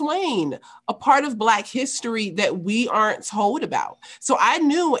Carol Swain, a part of Black history that we aren't told about. So I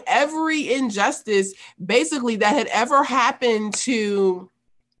knew every injustice basically that had ever happened to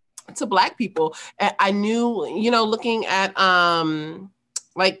Black people. I knew, looking at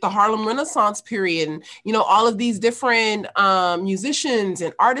like the Harlem Renaissance period and, all of these different musicians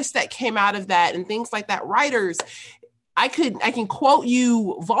and artists that came out of that and things like that, writers. I can quote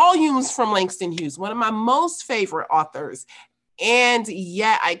you volumes from Langston Hughes, one of my most favorite authors. And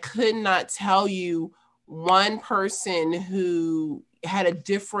yet I could not tell you one person who had a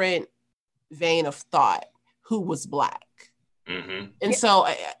different vein of thought who was Black. Mm-hmm. And so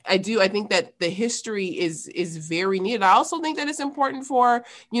I think that the history is very needed. I also think that it's important for,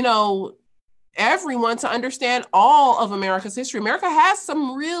 everyone to understand all of America's history. America has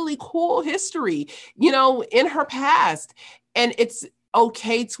some really cool history, in her past, and it's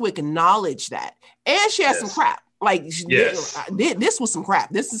okay to acknowledge that. And she has some crap. Like, this was some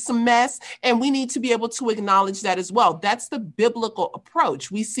crap. This is some mess. And we need to be able to acknowledge that as well. That's the biblical approach.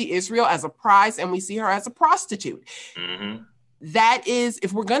 We see Israel as a prize and we see her as a prostitute. Mm-hmm. That is,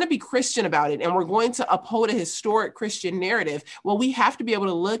 if we're going to be Christian about it and we're going to uphold a historic Christian narrative, well, we have to be able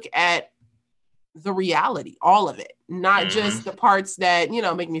to look at the reality, all of it, not just the parts that,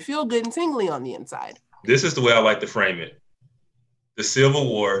 make me feel good and tingly on the inside. This is the way I like to frame it.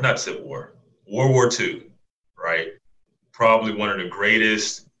 World War II, right? Probably one of the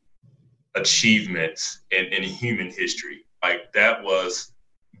greatest achievements in human history. Like, that was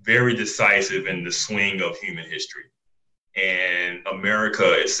very decisive in the swing of human history. And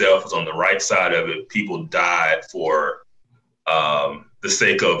America itself was on the right side of it. People died for the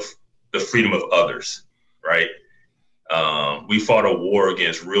sake of the freedom of others, right? We fought a war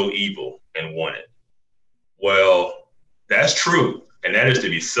against real evil and won it. Well, that's true. and that is to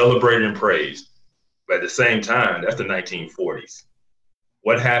be celebrated and praised. But at the same time, that's the 1940s.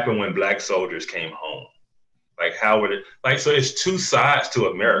 What happened when Black soldiers came home? Like, how would it, like, so it's two sides to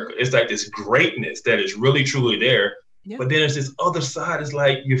America. It's like this greatness that is really, truly there. Yeah. But then there's this other side. It's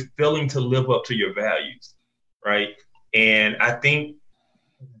like you're failing to live up to your values, right? And I think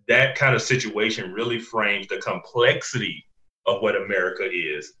that kind of situation really frames the complexity of what America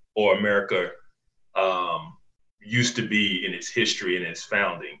is, or America used to be in its history and its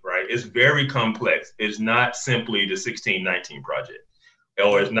founding, right? It's very complex. It's not simply the 1619 Project,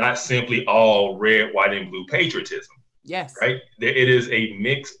 or it's not simply all red, white, and blue patriotism. Yes. Right? It is a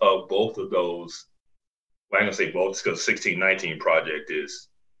mix of both of those. Well, I'm going to say both because 1619 Project is,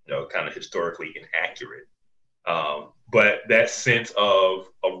 kind of historically inaccurate. But that sense of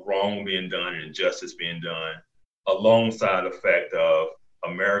a wrong being done and injustice being done, alongside the fact of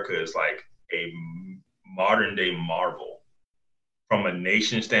America is like a modern day marvel. From a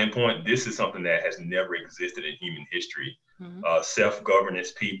nation standpoint, this is something that has never existed in human history. Mm-hmm.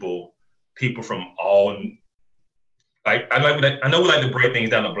 Self-governance people from all, I know we like to break things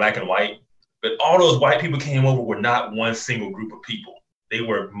down to black and white, but all those white people came over were not one single group of people. They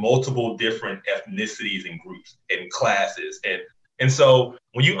were multiple different ethnicities and groups and classes. And so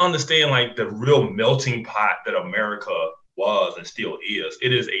when you understand like the real melting pot that America was and still is,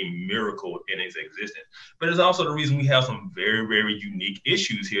 it is a miracle in its existence. But it's also the reason we have some very, very unique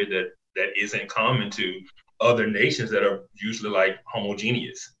issues here that isn't common to other nations that are usually like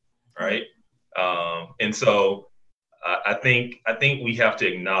homogeneous, right? And so I think we have to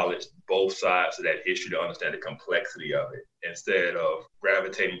acknowledge both sides of that history to understand the complexity of it instead of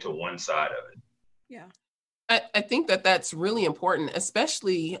gravitating to one side of it. Yeah, I think that's really important,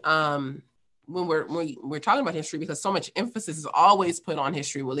 especially when we're talking about history, because so much emphasis is always put on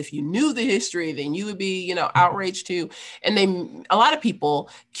history. Well, if you knew the history, then you would be, outraged too. And a lot of people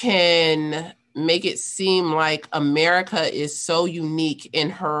can make it seem like America is so unique in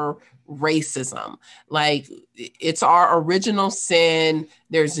her racism. Like, it's our original sin.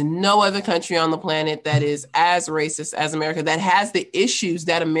 There's no other country on the planet that is as racist as America, that has the issues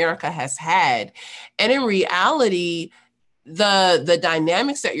that America has had. And in reality, the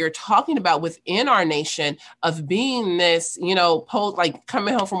dynamics that you're talking about within our nation of being this, like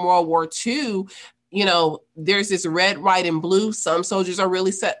coming home from World War II, there's this red, white, and blue. Some soldiers are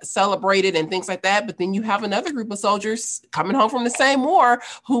really celebrated and things like that. But then you have another group of soldiers coming home from the same war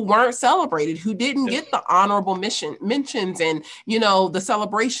who weren't celebrated, who didn't get the honorable mentions and, the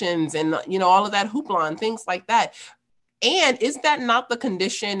celebrations and, all of that hoopla and things like that. And is that not the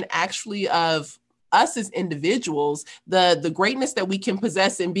condition actually of us as individuals, the greatness that we can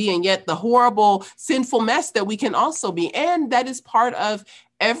possess and be, and yet the horrible, sinful mess that we can also be? And that is part of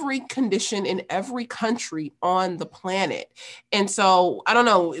every condition in every country on the planet. And so, I don't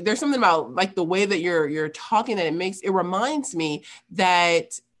know, there's something about like the way that you're talking that it reminds me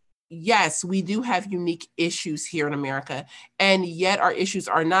that yes, we do have unique issues here in America, and yet our issues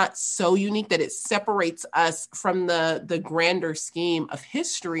are not so unique that it separates us from the grander scheme of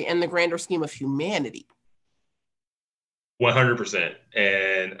history and the grander scheme of humanity. 100%.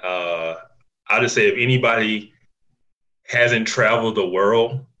 And I'll just say, if anybody hasn't traveled the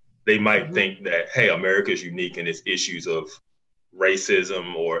world, they might think that, hey, America is unique in its issues of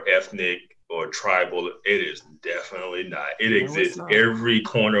racism or ethnic or tribal. It is definitely not. It exists every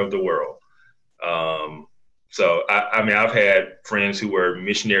corner of the world. So I mean, I've had friends who were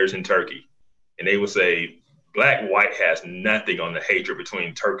missionaries in Turkey, and they would say black, white has nothing on the hatred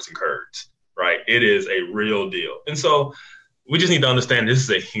between Turks and Kurds, right? It is a real deal. And so we just need to understand this is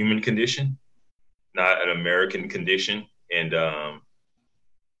a human condition, not an American condition. And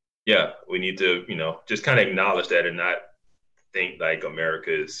we need to, just kind of acknowledge that and not think like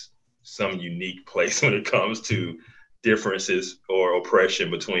America is some unique place when it comes to differences or oppression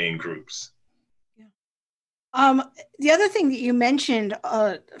between groups. Yeah. The other thing that you mentioned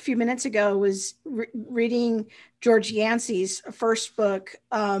a few minutes ago was reading George Yancey's first book.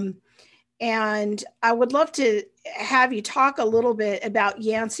 And I would love to have you talk a little bit about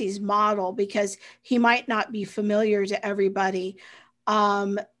Yancey's model, because he might not be familiar to everybody.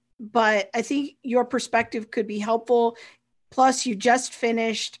 But I think your perspective could be helpful. Plus, you just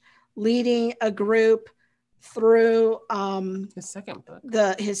finished leading a group through his second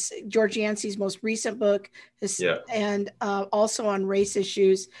book, his George Yancey's most recent book, and also on race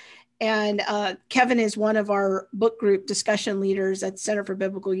issues. And Kevin is one of our book group discussion leaders at Center for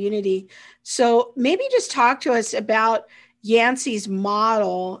Biblical Unity. So maybe just talk to us about Yancey's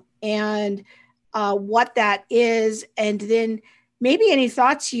model and what that is, and then maybe any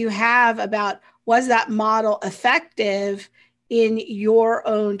thoughts you have about, was that model effective in your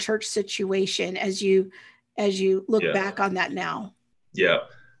own church situation as you look back on that now? Yeah.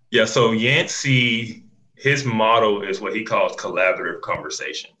 So Yancey, his motto is what he calls collaborative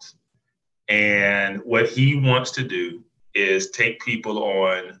conversations. And what he wants to do is take people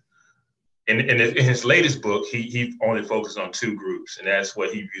on, in his latest book, he only focused on 2 groups, and that's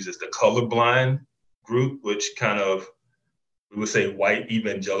what he views as the colorblind group, which kind of, we would say, white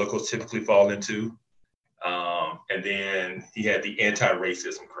evangelicals typically fall into. And then he had the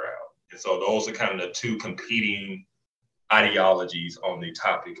anti-racism crowd. And so those are kind of the 2 competing ideologies on the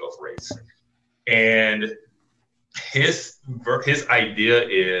topic of race. And his idea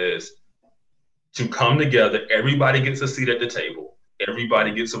is to come together. Everybody gets a seat at the table.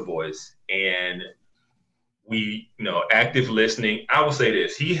 Everybody gets a voice. And we, active listening. I will say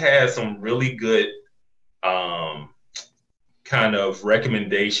this. He has some really good kind of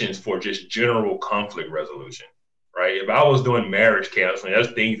recommendations for just general conflict resolution, right? If I was doing marriage counseling,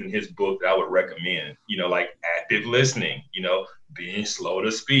 there's things in his book that I would recommend, like active listening, being slow to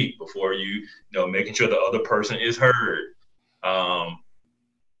speak before you, making sure the other person is heard.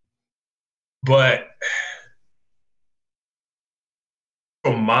 But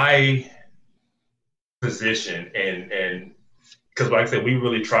from my position, and because like I said, we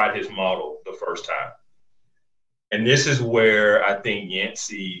really tried his model the first time. And this is where I think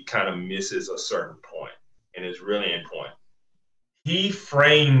Yancey kind of misses a certain point, and it's really important. He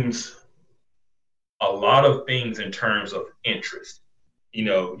frames a lot of things in terms of interest.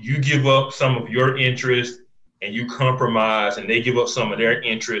 You give up some of your interest and you compromise, and they give up some of their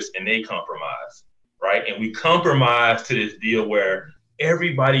interest and they compromise, right? And we compromise to this deal where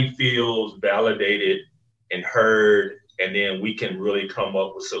everybody feels validated and heard, and then we can really come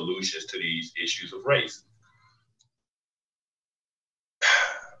up with solutions to these issues of race.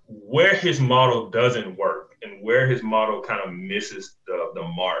 Where his model doesn't work and where his model kind of misses the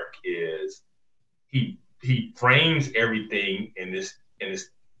mark is he frames everything in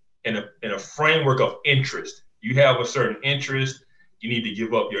a framework of interest. You have a certain interest, you need to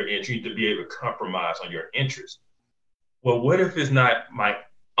give up your interest, you need to be able to compromise on your interest. Well, what if it's not my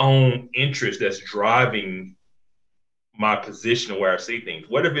own interest that's driving my position where I see things?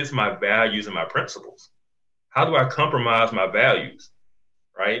 What if it's my values and my principles? How do I compromise my values?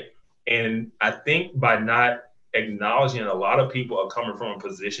 Right? And I think by not acknowledging a lot of people are coming from a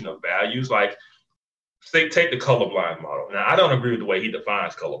position of values, like take the colorblind model. Now, I don't agree with the way he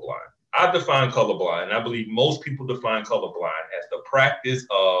defines colorblind. I define colorblind, and I believe most people define colorblind as the practice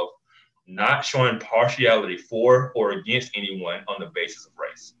of not showing partiality for or against anyone on the basis of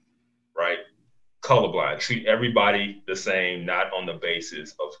race, right? Colorblind, treat everybody the same, not on the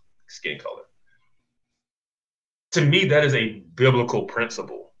basis of skin color. To me, that is a biblical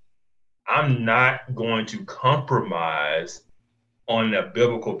principle. I'm not going to compromise on a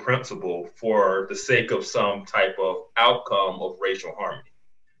biblical principle for the sake of some type of outcome of racial harmony,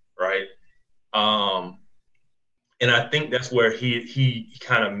 right? And I think that's where he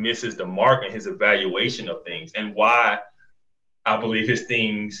kind of misses the mark in his evaluation of things, and why I believe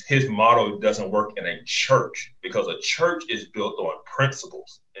his model doesn't work in a church, because a church is built on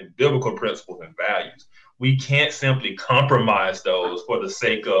principles and biblical principles and values. We can't simply compromise those for the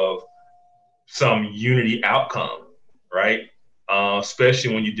sake of some unity outcome, right?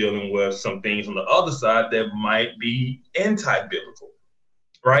 Especially when you're dealing with some things on the other side that might be anti-biblical,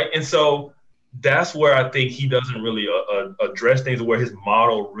 right? And so that's where I think he doesn't really address things, where his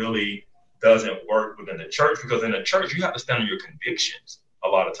model really doesn't work within the church, because in the church, you have to stand on your convictions a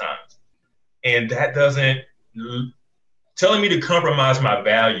lot of times. And that doesn't, telling me to compromise my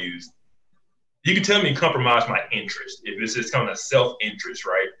values, you can tell me to compromise my interest if it's just kind of self-interest,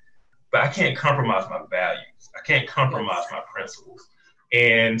 right? But I can't compromise my values. I can't compromise my principles.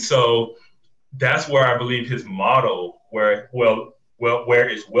 And so that's where I believe his model, where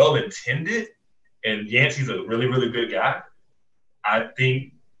it's well-intended, and Yancey's a really, really good guy, I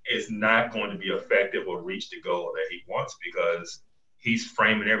think it's not going to be effective or reach the goal that he wants, because he's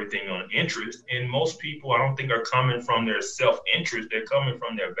framing everything on interest. And most people, I don't think, are coming from their self-interest. They're coming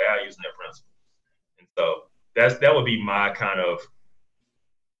from their values and their principles. And so that would be my kind of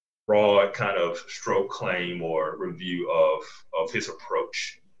broad kind of stroke claim or review of his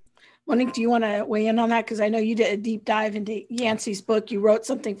approach. Monique, do you want to weigh in on that? Because I know you did a deep dive into Yancey's book. You wrote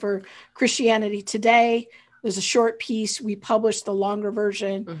something for Christianity Today. There's a short piece. We published the longer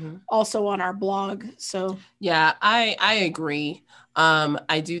version also on our blog. So yeah, I agree.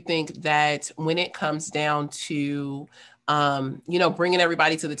 I do think that when it comes down to bringing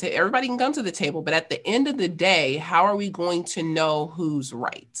everybody to the table. Everybody can come to the table, but at the end of the day, how are we going to know who's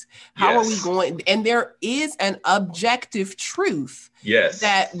right? How are we going? And there is an objective truth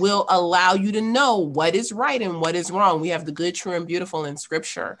that will allow you to know what is right and what is wrong. We have the good, true, and beautiful in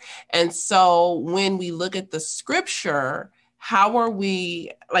Scripture. And so when we look at the Scripture, how are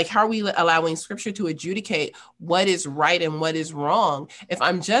we allowing Scripture to adjudicate what is right and what is wrong? If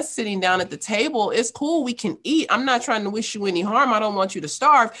I'm just sitting down at the table, it's cool, we can eat. I'm not trying to wish you any harm. I don't want you to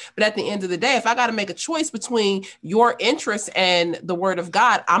starve. But at the end of the day, if I got to make a choice between your interests and the Word of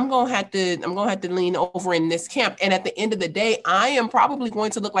God, I'm gonna have to lean over in this camp. And at the end of the day, I am probably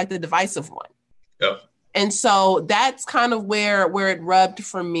going to look like the divisive one. Yep. And so that's kind of where it rubbed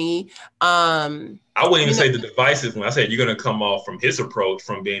for me. I wouldn't even say the divisive one. I said you're going to come off from his approach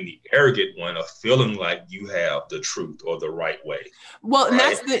from being the arrogant one of feeling like you have the truth or the right way. Well,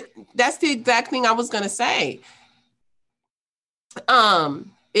 right? And that's the exact thing I was going to say.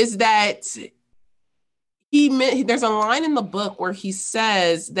 Is that there's a line in the book where he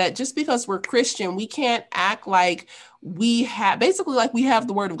says that just because we're Christian, we can't act like we have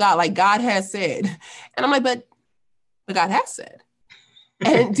the Word of God, like God has said. And I'm like, but God has said.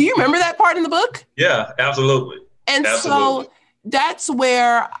 And do you remember that part in the book? Yeah, absolutely. And so that's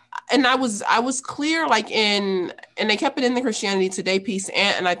where, and I was clear, and they kept it in the Christianity Today piece,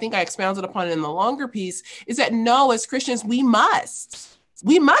 and I think I expounded upon it in the longer piece, is that no, as Christians, we must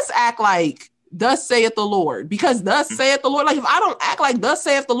act like thus saith the Lord, because thus saith the Lord. Like if I don't act like thus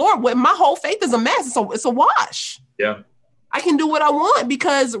saith the Lord, my whole faith is a mess. So it's a wash. Yeah. I can do what I want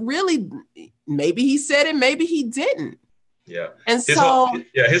because really, maybe he said it, maybe he didn't. Yeah. And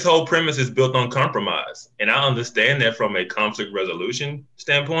his whole premise is built on compromise. And I understand that from a conflict resolution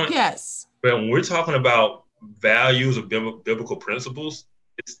standpoint. Yes. But when we're talking about values of biblical principles,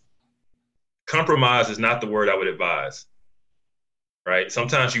 compromise is not the word I would advise. Right?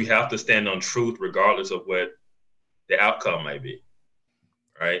 Sometimes you have to stand on truth regardless of what the outcome might be.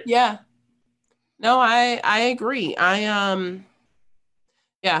 Right? Yeah. No, I agree. I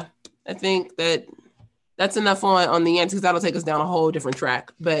think that's enough on the end, because that'll take us down a whole different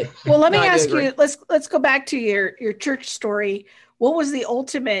track. But let me ask you, let's go back to your church story. What was the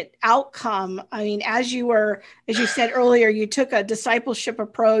ultimate outcome? I mean, as you said earlier, you took a discipleship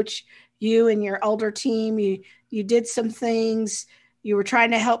approach, you and your elder team, you did some things, you were trying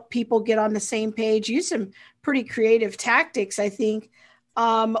to help people get on the same page, used some pretty creative tactics, I think.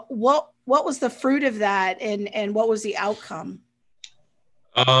 What was the fruit of that, and what was the outcome?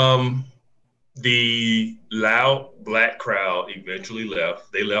 The loud Black crowd eventually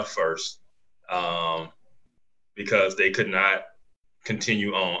left. They left first because they could not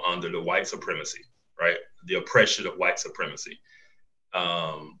continue on under the white supremacy, right? The oppression of white supremacy.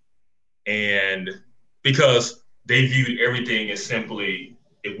 And because they viewed everything as simply,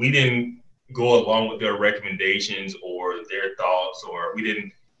 if we didn't go along with their recommendations or their thoughts, or we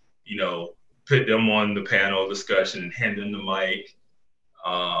didn't, put them on the panel discussion and hand them the mic,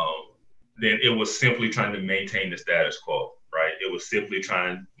 then it was simply trying to maintain the status quo, right? It was simply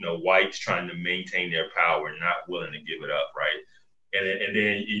whites trying to maintain their power, not willing to give it up, right? And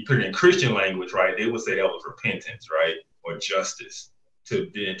then you put it in Christian language, right? They would say that was repentance, right? Or justice, to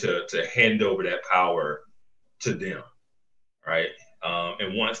hand over that power to them, right?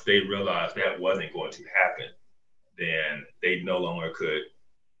 And once they realized that wasn't going to happen, then they no longer could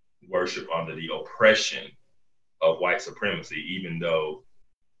worship under the oppression of white supremacy, even though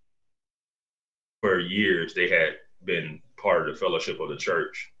for years they had been part of the fellowship of the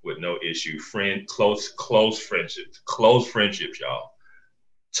church with no issue. Close friendships, y'all,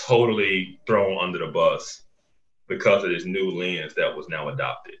 totally thrown under the bus because of this new lens that was now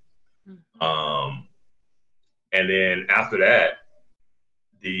adopted. Mm-hmm. And then after that,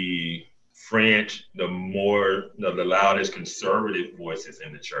 the the loudest conservative voices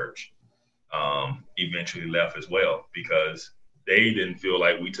in the church eventually left as well, because they didn't feel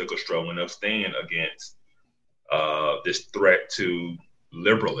like we took a strong enough stand against this threat to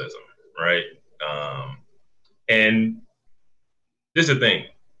liberalism, right? And this is the thing.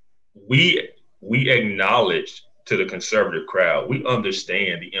 We acknowledge to the conservative crowd, we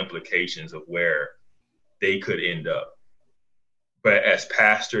understand the implications of where they could end up. But as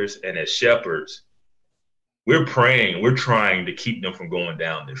pastors and as shepherds, we're praying, we're trying to keep them from going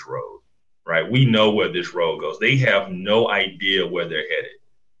down this road, right? We know where this road goes. They have no idea where they're headed.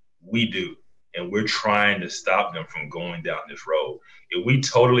 We do. And we're trying to stop them from going down this road. If we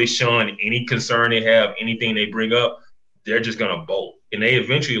totally shun any concern they have, anything they bring up, they're just going to bolt. And they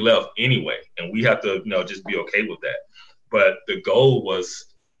eventually left anyway. And we have to just be okay with that. But the goal was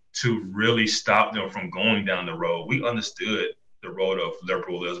to really stop them from going down the road. We understood the road of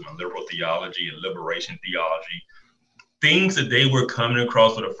liberalism and liberal theology and liberation theology. Things that they were coming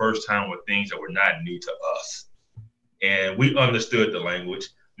across for the first time were things that were not new to us. And we understood the language.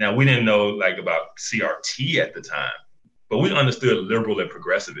 Now, we didn't know like about CRT at the time, but we understood liberal and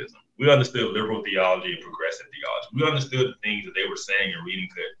progressivism. We understood liberal theology and progressive theology. We understood the things that they were saying and reading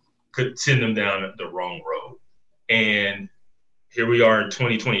could send them down the wrong road. And here we are in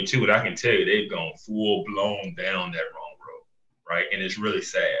 2022, and I can tell you they've gone full blown down that wrong road, right? And it's really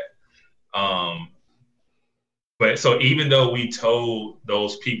sad. But so even though we told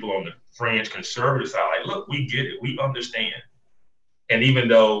those people on the fringe conservative side, like, look, we get it, we understand. And even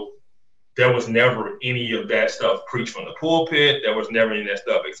though there was never any of that stuff preached from the pulpit, there was never any of that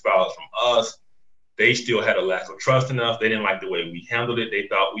stuff espoused from us, they still had a lack of trust in us. They didn't like the way we handled it. They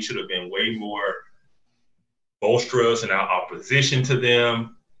thought we should have been way more boisterous in our opposition to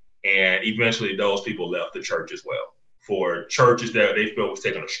them. And eventually those people left the church as well for churches that they felt was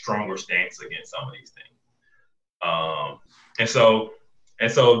taking a stronger stance against some of these things.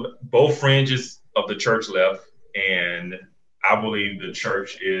 And so both fringes of the church left, and I believe the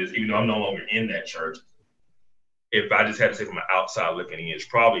church is, even though I'm no longer in that church, if I just had to say from an outside looking in, it's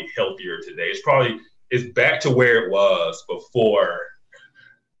probably healthier today. It's back to where it was before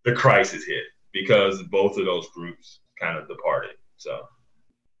the crisis hit, because both of those groups kind of departed. So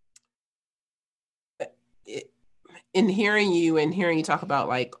in hearing you talk about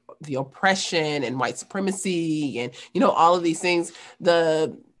like the oppression and white supremacy and, all of these things,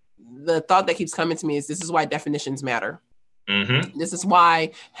 the thought that keeps coming to me is this is why definitions matter. Mm-hmm. This is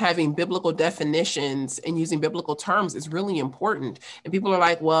why having biblical definitions and using biblical terms is really important. And people are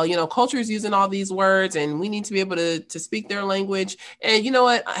like, well, culture is using all these words and we need to be able to speak their language. And you know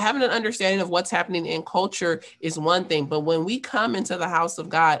what? Having an understanding of what's happening in culture is one thing. But when we come into the house of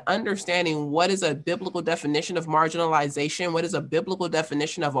God, understanding what is a biblical definition of marginalization, what is a biblical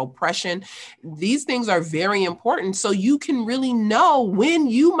definition of oppression, these things are very important. So you can really know when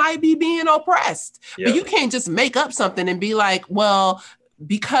you might be being oppressed. Yep. But you can't just make up something and be like, well,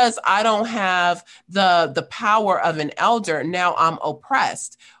 because I don't have the power of an elder, now I'm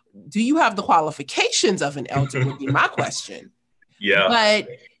oppressed. Do you have the qualifications of an elder would be my question. Yeah. But,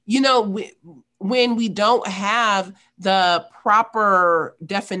 when we don't have the proper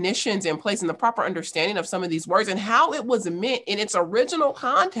definitions in place and the proper understanding of some of these words and how it was meant in its original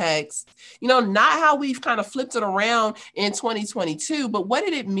context, not how we've kind of flipped it around in 2022, but what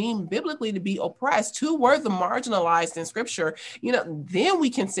did it mean biblically to be oppressed? Who were the marginalized in scripture? Then we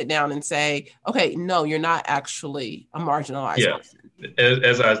can sit down and say, okay, no, you're not actually a marginalized person.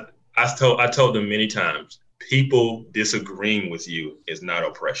 As I told them many times, people disagreeing with you is not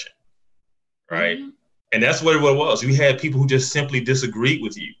oppression. Right. Mm-hmm. And that's what it was. You had people who just simply disagreed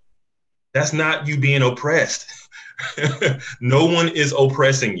with you. That's not you being oppressed. No one is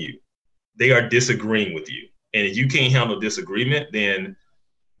oppressing you. They are disagreeing with you. And if you can't handle disagreement, then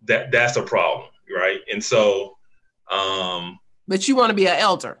that's a problem. Right. And so. But you want to be an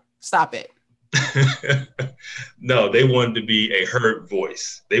elder. Stop it. No, they wanted to be a heard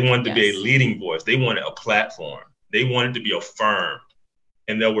voice. They wanted to be a leading voice. They wanted a platform. They wanted to be affirmed.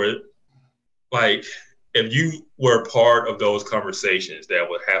 And there were, like, if you were part of those conversations that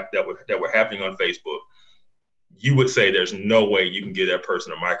were happening on Facebook, you would say there's no way you can give that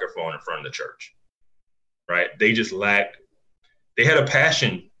person a microphone in front of the church, right? They had a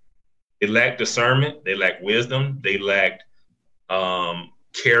passion. They lacked discernment. They lacked wisdom. They lacked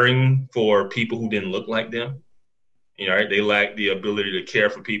caring for people who didn't look like them. Right? They lacked the ability to care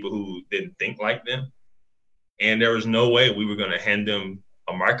for people who didn't think like them. And there was no way we were going to hand them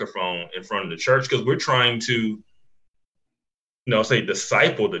a microphone in front of the church, because we're trying to,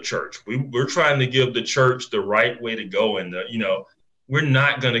 disciple the church. We're trying to give the church the right way to go. And, we're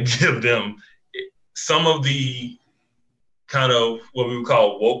not going to give them some of the kind of what we would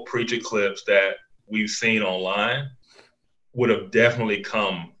call woke preacher clips that we've seen online would have definitely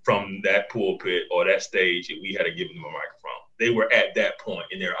come from that pulpit or that stage if we had to give them a microphone. They were at that point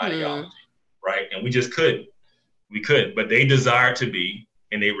in their ideology, right? And we just couldn't. We couldn't. But they desired to be,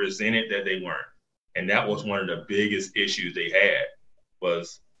 and they resented that they weren't. And that was one of the biggest issues they had,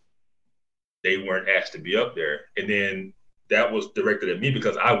 was they weren't asked to be up there. And then that was directed at me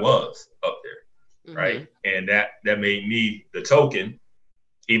because I was up there, right? And that made me the token,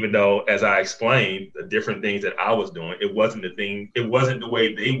 even though, as I explained, the different things that I was doing, it wasn't the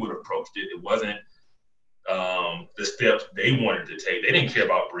way they would have approached it. It wasn't the steps they wanted to take. They didn't care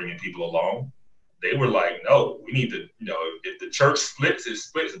about bringing people along. They were like, no, we need to, if the church splits, it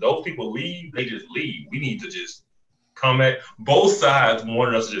splits. If those people leave, they just leave. We need to just both sides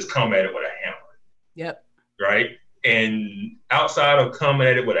wanted us to just come at it with a hammer. Yep. Right. And outside of coming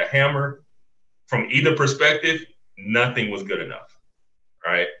at it with a hammer, from either perspective, nothing was good enough.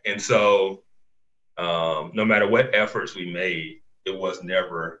 Right. And so no matter what efforts we made, it was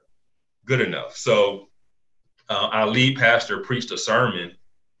never good enough. So our lead pastor preached a sermon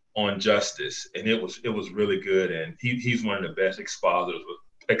on justice, and it was really good. And he's one of the best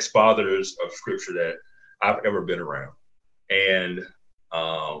expositors of scripture that I've ever been around. And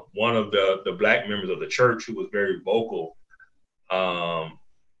one of the black members of the church who was very vocal, I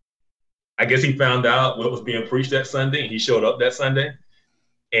guess he found out what was being preached that Sunday, and he showed up that Sunday.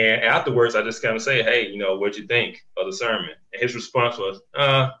 And afterwards, I just kind of say, hey, what'd you think of the sermon? And his response was,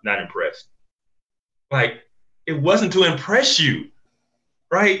 not impressed. Like, it wasn't to impress you,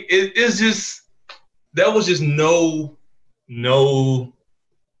 right? It's just, that was just nothing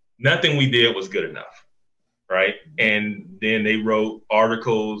we did was good enough, right? And then they wrote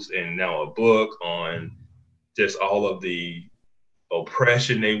articles and now a book on just all of the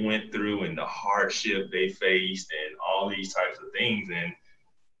oppression they went through and the hardship they faced and all these types of things. And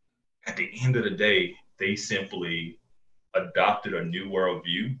at the end of the day, they simply adopted a new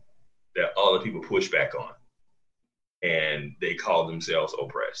worldview that other people pushed back on. And they called themselves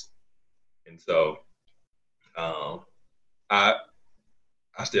oppressed. And so I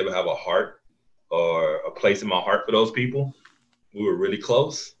still have a heart or a place in my heart for those people. We were really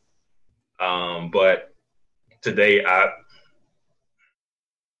close. But today, I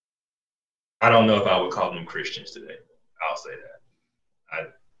don't know if I would call them Christians today. I'll say that.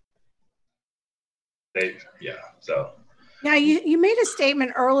 So. Now, you made a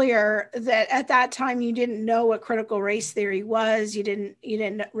statement earlier that at that time you didn't know what critical race theory was. You didn't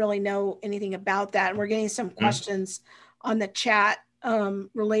really know anything about that. And we're getting some questions on the chat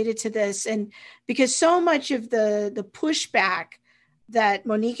related to this. And because so much of the pushback that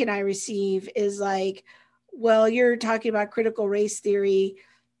Monique and I receive is like, well, you're talking about critical race theory.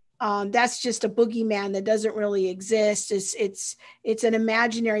 That's just a boogeyman that doesn't really exist. It's an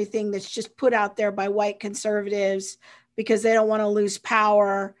imaginary thing that's just put out there by white conservatives because they don't want to lose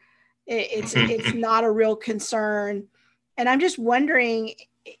power. It's not a real concern. And I'm just wondering,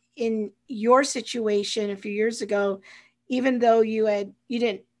 in your situation a few years ago, even though you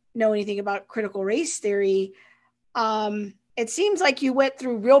didn't know anything about critical race theory, it seems like you went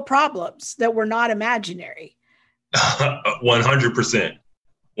through real problems that were not imaginary. 100%.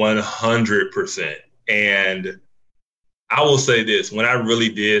 100%. And I will say this, when I really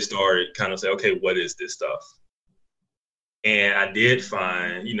did start kind of say, okay, what is this stuff? And I did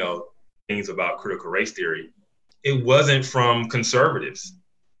find, things about critical race theory. It wasn't from conservatives.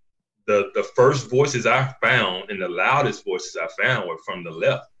 The first voices I found and the loudest voices I found were from the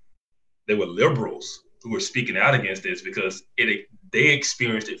left. They were liberals who were speaking out against this because they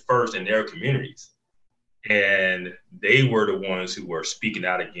experienced it first in their communities. And they were the ones who were speaking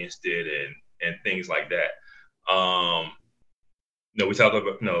out against it and things like that. We talk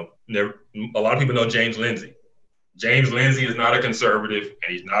about, a lot of people know James Lindsay. James Lindsay is not a conservative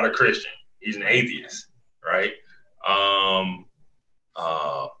and he's not a Christian. He's an atheist, right?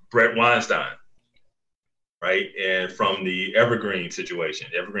 Brett Weinstein, right? And from the Evergreen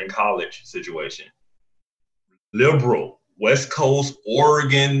College situation, liberal, West Coast,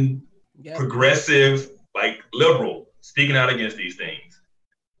 Oregon, progressive, like liberal, speaking out against these things.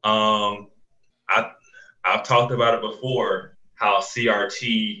 I've talked about it before, how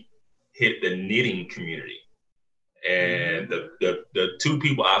CRT hit the knitting community. And the two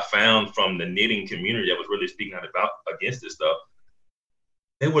people I found from the knitting community that was really speaking out against this stuff,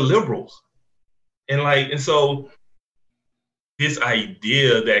 they were liberals. And so this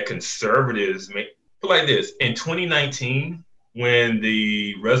idea that conservatives put like this, in 2019, when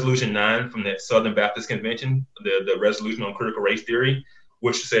the Resolution 9 from the Southern Baptist Convention, the resolution on critical race theory,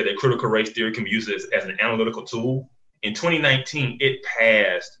 which said that critical race theory can be used as an analytical tool, in 2019, it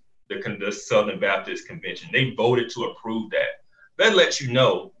passed the Southern Baptist Convention. They voted to approve that. That lets you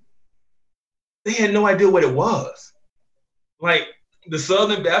know they had no idea what it was. Like, the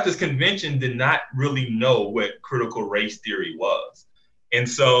Southern Baptist Convention did not really know what critical race theory was. And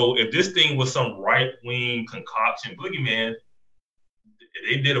so if this thing was some right-wing concoction boogeyman,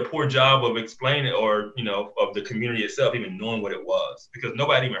 they did a poor job of explaining or, of the community itself even knowing what it was, because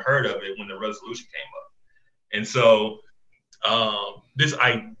nobody even heard of it when the resolution came up. And so this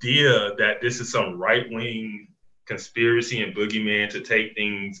idea that this is some right-wing conspiracy and boogeyman to take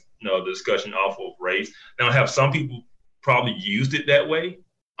things, the discussion off of race. Now, have some people probably used it that way?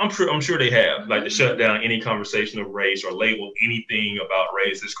 I'm sure they have, like to shut down any conversation of race or label anything about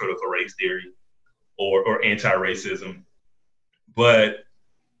race as critical race theory, or anti-racism. But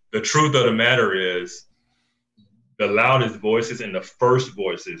the truth of the matter is the loudest voices and the first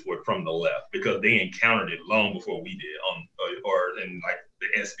voices were from the left because they encountered it long before we did or in like the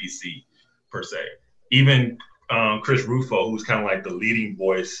SBC per se. Even Chris Rufo, who's kind of like the leading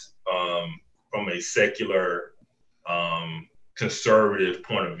voice from a secular conservative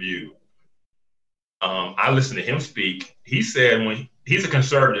point of view. I listened to him speak. He said when he's a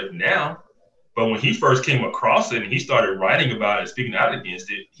conservative now, but when he first came across it and he started writing about it, speaking out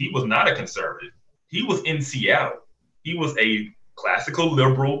against it, he was not a conservative. He was in Seattle. He was a classical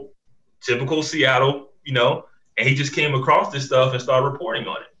liberal, typical Seattle, and he just came across this stuff and started reporting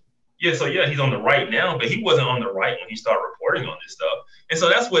on it. Yeah, he's on the right now, but he wasn't on the right when he started reporting on this stuff. And so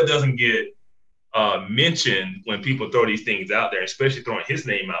that's what doesn't get mentioned when people throw these things out there, especially throwing his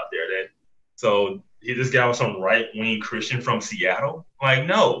name out there. This guy was some right-wing Christian from Seattle. Like,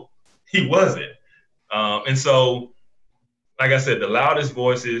 no, he wasn't. And so, like I said, the loudest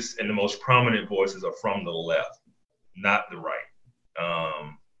voices and the most prominent voices are from the left, not the right.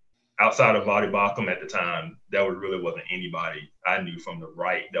 Outside of Voddie Baucham at the time, really wasn't anybody I knew from the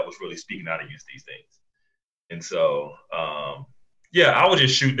right that was really speaking out against these things. And so, I would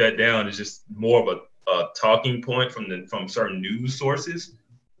just shoot that down as just more of a talking point from certain news sources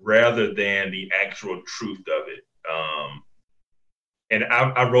rather than the actual truth of it. And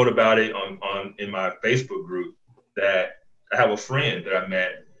I wrote about it in my Facebook group that I have a friend that I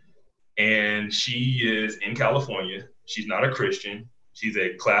met, and she is in California. She's not a Christian. She's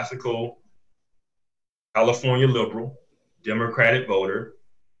a classical California liberal, Democratic voter.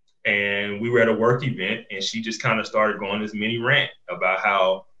 And we were at a work event, and she just kind of started going this mini rant about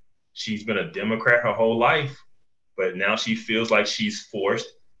how she's been a Democrat her whole life, but now she feels like she's forced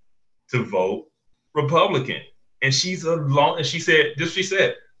to vote Republican. And she said,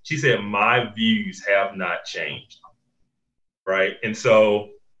 my views have not changed. Right. And so,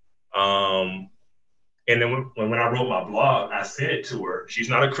 and then when I wrote my blog, I said to her, she's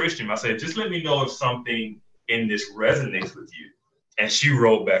not a Christian. I said, just let me know if something in this resonates with you. And she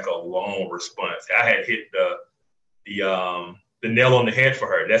wrote back a long response. I had hit the nail on the head for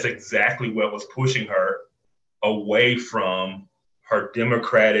her. That's exactly what was pushing her away from her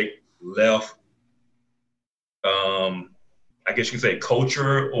Democratic left, I guess you could say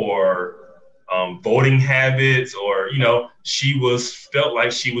culture or voting habits, or, she felt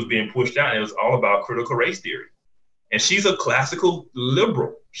like she was being pushed out. And it was all about critical race theory. And she's a classical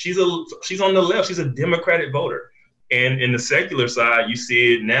liberal. She's on the left. She's a Democratic voter. And in the secular side, you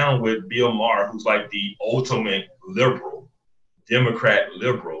see it now with Bill Maher, who's like the ultimate liberal, Democrat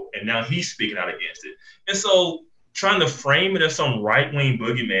liberal. And now he's speaking out against it. And so trying to frame it as some right-wing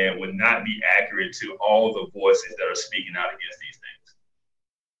boogeyman would not be accurate to all the voices that are speaking out against these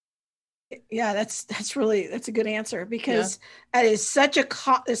things. Yeah, that's a good answer, because that is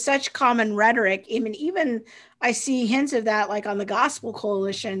such common rhetoric. Even I see hints of that, like on the Gospel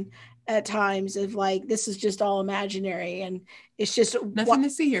Coalition at times, of like, this is just all imaginary and it's just nothing to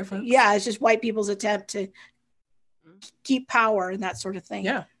see here, folks. Yeah, it's just white people's attempt to keep power and that sort of thing.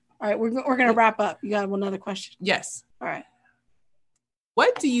 Yeah. All right, we're going to wrap up. You got another question? Yes. All right.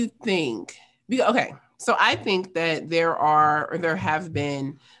 What do you think? Okay, so I think that there have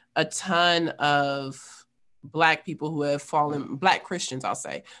been a ton of Black people who have Black Christians, I'll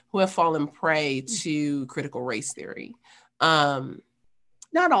say, who have fallen prey to critical race theory. Not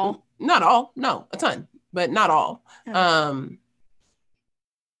all. No, a ton, but not all.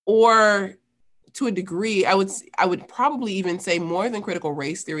 Or to a degree, I would probably even say more than critical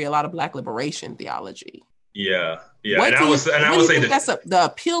race theory, a lot of Black liberation theology. Yeah. What I would say that's the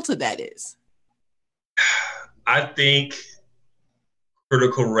appeal to that is. I think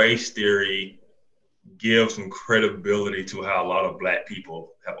critical race theory gives some credibility to how a lot of Black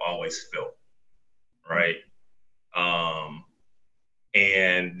people have always felt, right?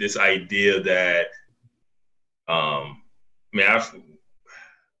 And this idea that,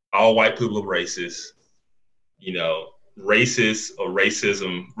 all white people are racist, racist or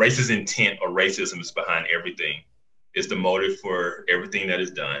racism, racist intent or racism is behind everything. It's the motive for everything that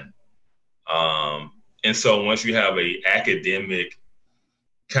is done. And so once you have a academic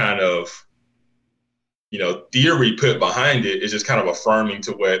kind of, theory put behind it, it's just kind of affirming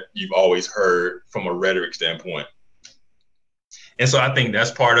to what you've always heard from a rhetoric standpoint. And so I think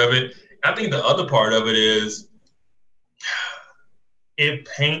that's part of it. I think the other part of it is it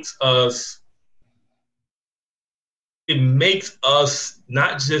makes us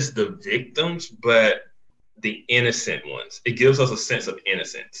not just the victims, but the innocent ones. It gives us a sense of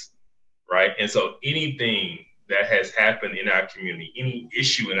innocence, right? And so anything that has happened in our community, any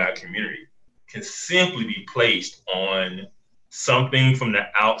issue in our community, can simply be placed on something from the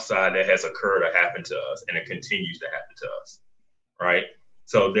outside that has occurred or happened to us, and it continues to happen to us, right?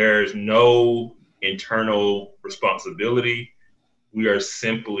 So there's no internal responsibility. We are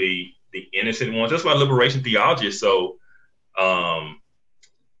simply the innocent ones. That's why liberation theology is so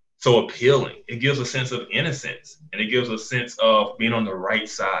appealing. It gives a sense of innocence, and it gives a sense of being on the right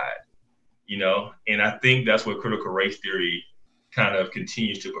side, you know? And I think that's what critical race theory kind of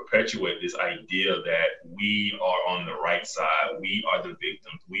continues to perpetuate, this idea that we are on the right side. We are the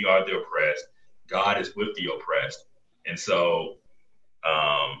victims. We are the oppressed. God is with the oppressed. And so,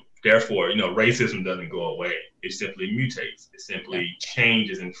 therefore, you know, racism doesn't go away. It simply mutates. It simply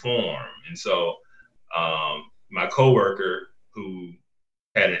changes in form. And so my coworker who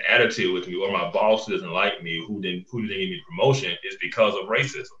had an attitude with me, or my boss who doesn't like me, who didn't give me promotion, is because of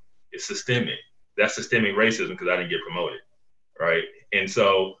racism. It's systemic. That's systemic racism because I didn't get promoted, right? And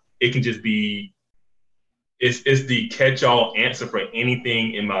so it can just be, it's the catch-all answer for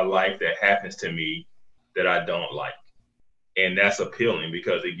anything in my life that happens to me that I don't like. And that's appealing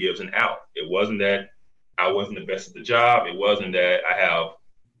because it gives an out. It wasn't that I wasn't the best at the job. It wasn't that I have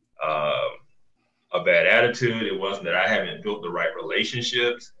a bad attitude. It wasn't that I haven't built the right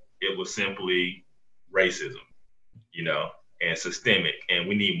relationships. It was simply racism, you know, and systemic. And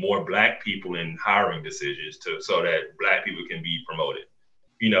we need more Black people in hiring decisions so that Black people can be promoted,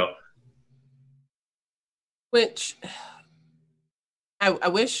 you know. Which I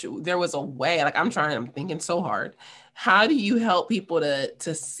wish there was a way, like I'm thinking so hard. How do you help people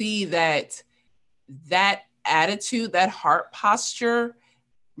to see that attitude, that heart posture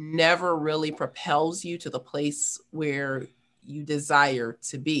never really propels you to the place where you desire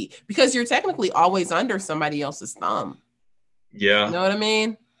to be? Because you're technically always under somebody else's thumb. Yeah. You know what I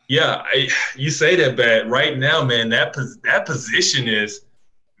mean? Yeah, you say that, but right now, man, that position is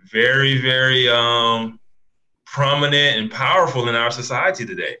very, very prominent and powerful in our society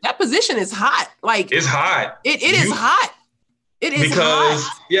today. That position is hot. Like, it's hot. It is hot. It is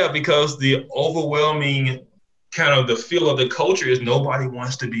hot. Yeah, because the overwhelming kind of the feel of the culture is nobody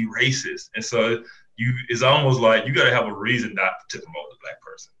wants to be racist. And so it's almost like you got to have a reason not to promote the Black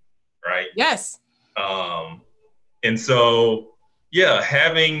person, right? Yes. And so, yeah,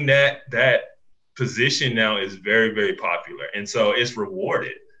 having that position now is very, very popular. And so it's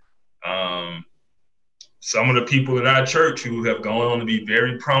rewarded. Some of the people in our church who have gone on to be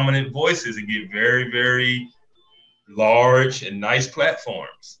very prominent voices and get very, very large and nice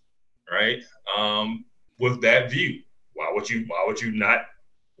platforms, right? With that view, why would you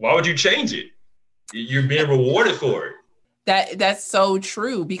change it? You're being rewarded for it. That's so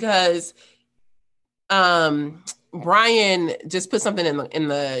true, because Brian just put something in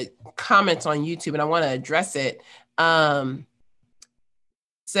the comments on YouTube, and I want to address it.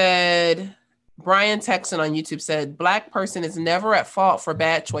 Said Brian Texan on YouTube said, Black person is never at fault for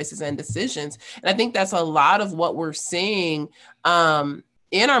bad choices and decisions. And I think that's a lot of what we're seeing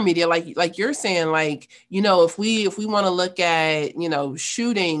in our media, like you're saying, like, you know, if we want to look at, you know,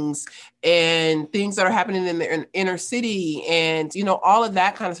 shootings and things that are happening in the inner city and, you know, all of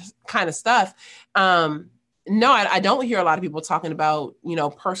that kind of stuff. No, I don't hear a lot of people talking about, you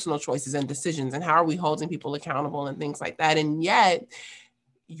know, personal choices and decisions and how are we holding people accountable and things like that. And yet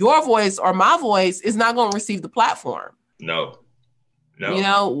your voice or my voice is not going to receive the platform. No. You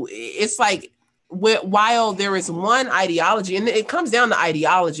know, it's like, while there is one ideology, and it comes down to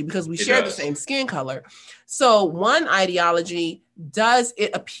ideology because we share the same skin color. So one ideology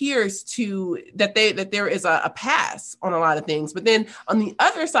it appears to that there is a pass on a lot of things. But then on the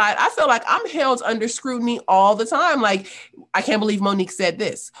other side, I feel like I'm held under scrutiny all the time. Like, I can't believe Monique said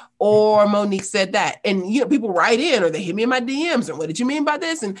this or Monique said that. And, you know, people write in or they hit me in my DMs and what did you mean by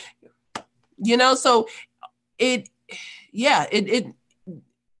this? And, you know, so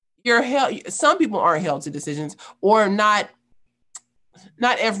you're held. Some people aren't held to decisions, or not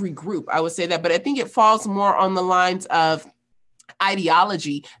every group, I would say that, but I think it falls more on the lines of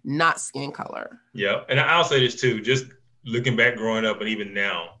ideology, not skin color. Yeah. And I'll say this too, just looking back growing up and even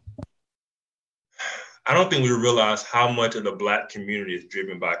now, I don't think we realize how much of the Black community is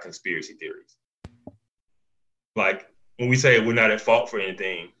driven by conspiracy theories. Like, when we say we're not at fault for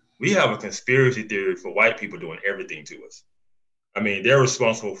anything, we have a conspiracy theory for white people doing everything to us. I mean, they're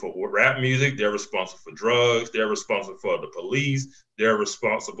responsible for rap music. They're responsible for drugs. They're responsible for the police. They're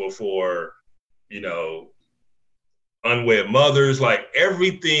responsible for, you know, unwed mothers. Like,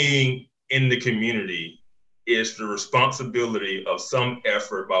 everything in the community is the responsibility of some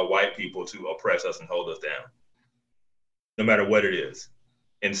effort by white people to oppress us and hold us down, no matter what it is.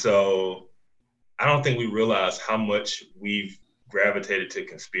 And so I don't think we realize how much we've gravitated to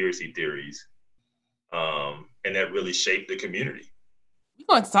conspiracy theories and that really shaped the community.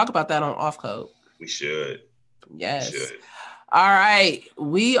 We're going to talk about that on Off Code. We should. Yes. We should. All right.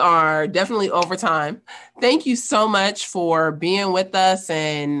 We are definitely over time. Thank you so much for being with us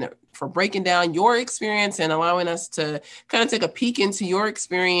and for breaking down your experience and allowing us to kind of take a peek into your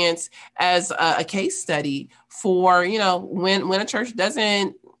experience as a case study for, when a church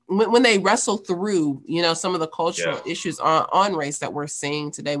doesn't, when they wrestle through, some of the cultural issues on race that we're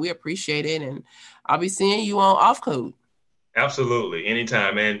seeing today. We appreciate it. And I'll be seeing you on Off Code. Absolutely.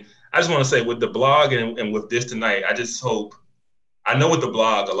 Anytime. And I just want to say with the blog and with this tonight, I just hope, I know with the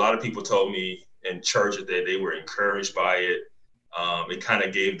blog, a lot of people told me in church that they were encouraged by it. It kind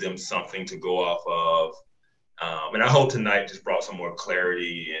of gave them something to go off of. And I hope tonight just brought some more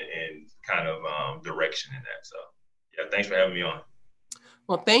clarity and kind of direction in that. So, yeah, thanks for having me on.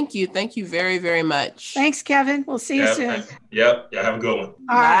 Well, thank you. Thank you very, very much. Thanks, Kevin. We'll see you soon. Yep. Yeah, have a good one.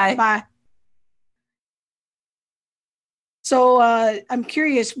 All right. Bye. So I'm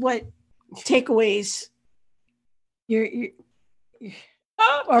curious what takeaways or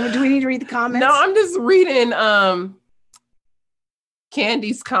do we need to read the comments? No, I'm just reading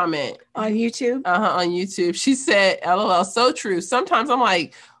Candy's comment on YouTube. On YouTube. She said, LOL, so true. Sometimes I'm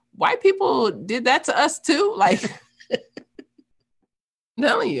like, white people did that to us too. Like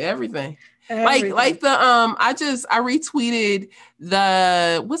telling you everything. Like the I retweeted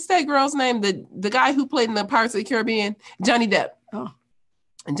the what's that girl's name? The guy who played in the Pirates of the Caribbean, Johnny Depp. Oh.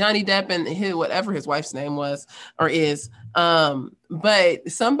 And Johnny Depp and whatever his wife's name was or is. But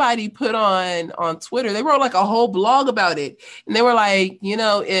somebody put on Twitter, they wrote like a whole blog about it. And they were like,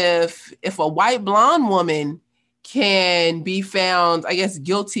 if a white blonde woman can be found, I guess,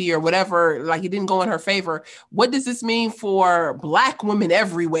 guilty or whatever, like it didn't go in her favor, what does this mean for Black women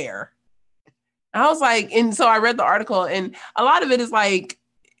everywhere? I was like, and so I read the article, and a lot of it is like,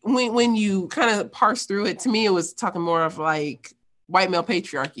 when you kind of parse through it, to me, it was talking more of like white male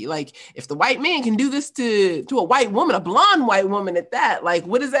patriarchy. Like, if the white man can do this to a white woman, a blonde white woman at that, like,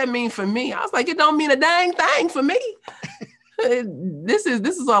 what does that mean for me? I was like, it don't mean a dang thing for me. This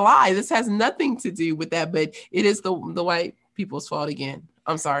is a lie. This has nothing to do with that, but it is the white people's fault again.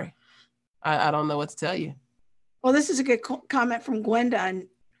 I'm sorry. I don't know what to tell you. Well, this is a good comment from Gwenda on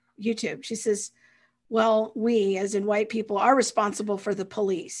YouTube. She says, well, we, as in white people, are responsible for the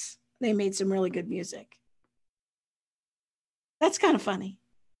police. They made some really good music. That's kind of funny.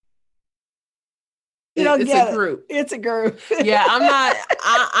 It's a group. It's a group. Yeah, I'm not.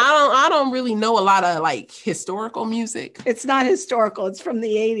 I don't really know a lot of like historical music. It's not historical. It's from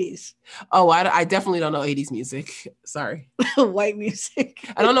the 80s. Oh, I definitely don't know 80s music. Sorry. White music.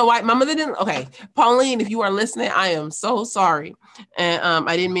 I don't know why my mother didn't. Okay, Pauline, if you are listening, I am so sorry, and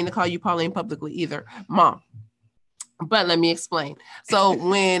I didn't mean to call you Pauline publicly either, Mom. But let me explain. So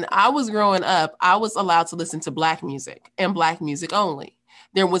when I was growing up, I was allowed to listen to Black music and Black music only.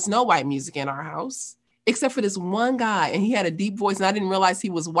 There was no white music in our house, except for this one guy, and he had a deep voice, and I didn't realize he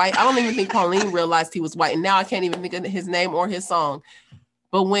was white. I don't even think Pauline realized he was white, and now I can't even think of his name or his song.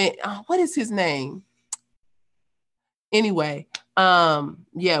 But what is his name? Anyway,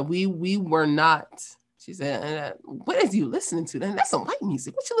 we were not. She said, "What is you listening to? Then that's some white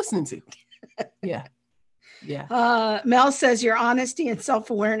music. What you listening to?" Yeah. Mel says your honesty and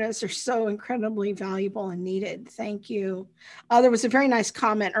self-awareness are so incredibly valuable and needed. Thank you. There was a very nice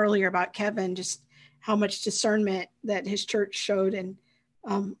comment earlier about Kevin, just how much discernment that his church showed and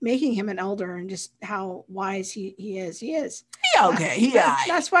making him an elder, and just how wise he is. He is. Okay.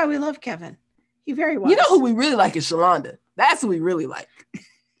 That's why we love Kevin. He very wise. You know who we really like is Shalonda. That's who we really like.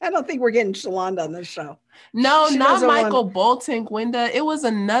 I don't think we're getting Shalonda on this show. No, not Michael Bolton, Gwenda. It was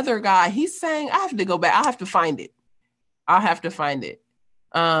another guy. He sang, I have to go back. I'll have to find it.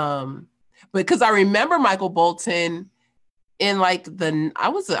 Because I remember Michael Bolton in like I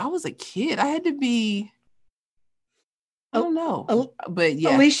was a kid. I had to be, I don't know. But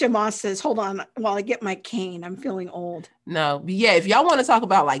yeah. Alicia Moss says, hold on while I get my cane. I'm feeling old. No, but yeah, if y'all want to talk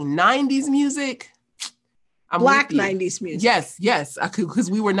about like 90s music, Black 90s music. Yes,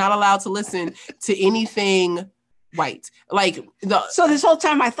 because we were not allowed to listen to anything white. So this whole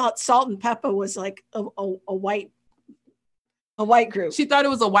time I thought Salt and Pepper was like a white group. She thought it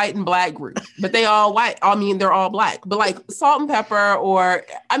was a white and Black group, but they all white. I mean, they're all Black. But like Salt and Pepper, or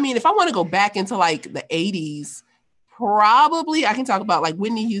I mean, if I want to go back into like the 80s, probably I can talk about like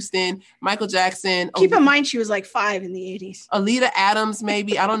Whitney Houston, Michael Jackson. Keep in mind she was like 5 in the 80s. Alita Adams,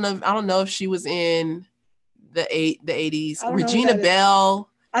 maybe. I don't know if she was in the 80s. Regina Bell.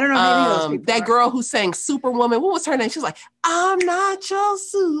 I don't know who those people that are. girl who sang Superwoman. What was her name? She was like, I'm not your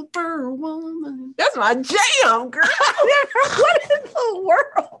Superwoman. That's my jam, girl. What in the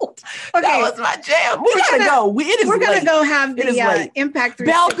world? Okay. That was my jam. We gotta go. We're gonna go have the Impact 360.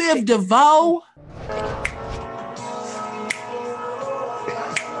 Belle Biv DeVoe.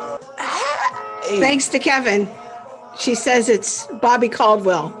 Thanks to Kevin. She says it's Bobby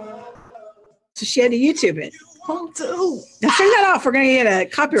Caldwell. So she had to YouTube it. Now turn that off. We're going to get a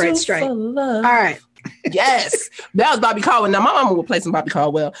copyright strike. All right. Yes. That was Bobby Caldwell. Now, my mama would play some Bobby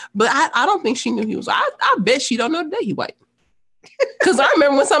Caldwell, but I don't think she knew he was. I bet she don't know today he white. Because I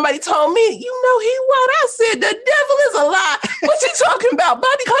remember when somebody told me, you know he white. I said, the devil is a lie. What you talking about,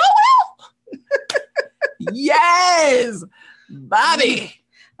 Bobby Caldwell? Yes. Bobby.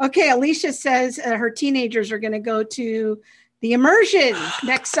 Okay, Alicia says her teenagers are going to go to the immersion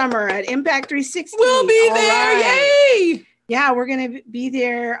next summer at Impact 360. We'll be there. Right. Yay! Yeah, we're going to be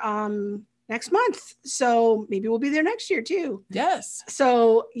there next month. So maybe we'll be there next year too. Yes.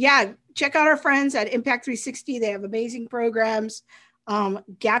 So yeah, check out our friends at Impact 360. They have amazing programs,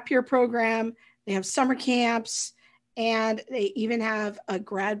 gap year program. They have summer camps. And they even have a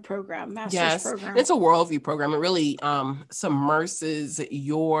grad program, master's program. It's a worldview program. It really submerses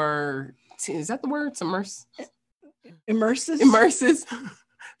your, is that the word? Submerse? Immerses?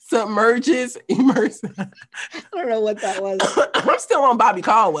 Submerges. Immerse. I don't know what that was. I'm still on Bobby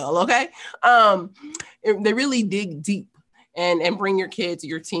Caldwell, okay? They really dig deep and bring your kids,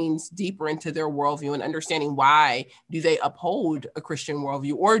 your teens deeper into their worldview and understanding why do they uphold a Christian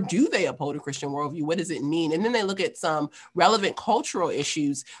worldview or do they uphold a Christian worldview? What does it mean? And then they look at some relevant cultural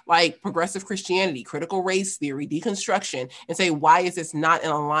issues like progressive Christianity, critical race theory, deconstruction, and say, why is this not in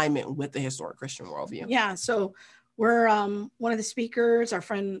alignment with the historic Christian worldview? Yeah, so we're one of the speakers, our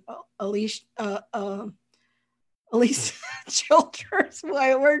friend Elise Childers.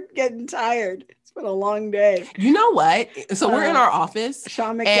 Why we're getting tired. It's been a long day. You know what? So we're in our office.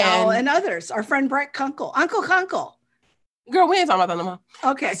 Sean McDowell and others. Our friend Brett Kunkel. Uncle Kunkel. Girl, we ain't talking about that no more.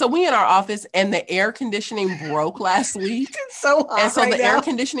 Okay. So we in our office and the air conditioning broke last week. It's so hot. And so right the now. air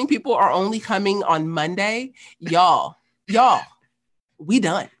conditioning people are only coming on Monday. Y'all, we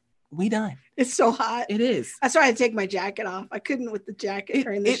done. It's so hot. It is. That's why I had to take my jacket off. I couldn't with the jacket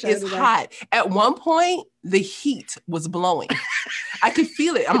during the show. It is hot. At one point, the heat was blowing. I could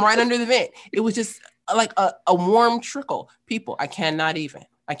feel it. I'm right under the vent. It was just like a warm trickle. People, I cannot.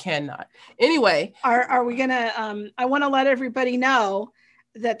 Anyway. Are we going to, I want to let everybody know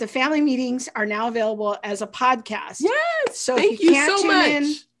that the family meetings are now available as a podcast. Yes. So if you can't tune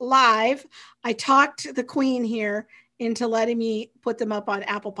in live, I talked the queen here into letting me put them up on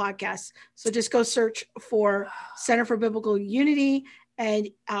Apple Podcasts. So just go search for Center for Biblical Unity. And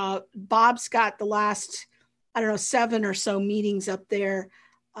Bob's got the last, 7 or so meetings up there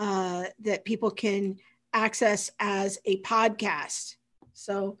that people can access as a podcast.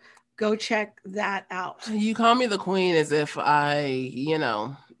 So go check that out. You call me the queen as if I,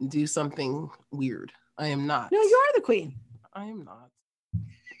 do something weird. I am not. No, you are the queen. I am not.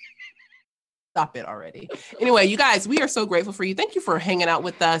 Stop it already. Anyway, you guys, we are so grateful for you. Thank you for hanging out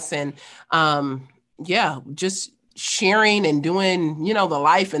with us and just sharing and doing, the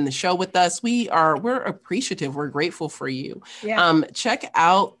life and the show with us. We're appreciative. We're grateful for you. Yeah. Check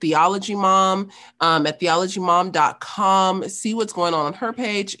out Theology Mom at theologymom.com. See what's going on her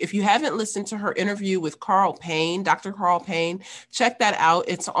page. If you haven't listened to her interview with Carl Payne, Dr. Carl Payne, check that out.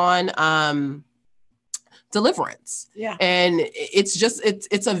 It's on deliverance. Yeah. And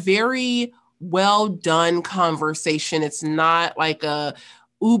it's a very well done conversation. It's not like a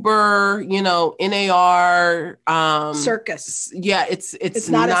Uber, NAR circus. Yeah, it's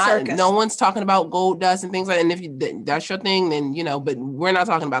not a circus. No one's talking about gold dust and things like that. And if that's your thing, then but we're not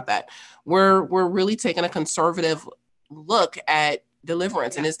talking about that. We're really taking a conservative look at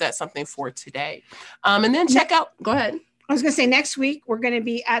deliverance, and is that something for today? And then check out. Go ahead. I was going to say next week, we're going to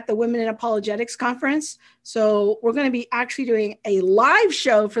be at the Women in Apologetics Conference. So we're going to be actually doing a live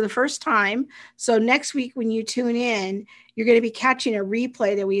show for the first time. So next week, when you tune in, you're going to be catching a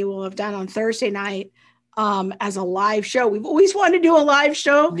replay that we will have done on Thursday night as a live show. We've always wanted to do a live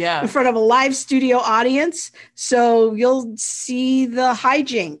show in front of a live studio audience. So you'll see the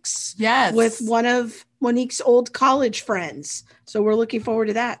hijinks with one of Monique's old college friends. So we're looking forward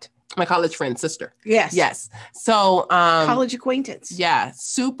to that. My college friend's sister. Yes. So college acquaintance. Yeah.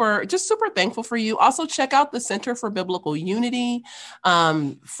 Super thankful for you. Also check out the Center for Biblical Unity.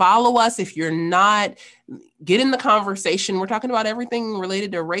 Follow us if you're not. Get in the conversation. We're talking about everything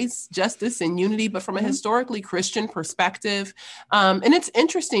related to race, justice, and unity, but from a historically Christian perspective. And it's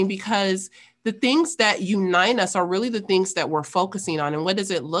interesting because the things that unite us are really the things that we're focusing on. And what does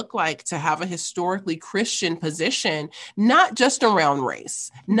it look like to have a historically Christian position, not just around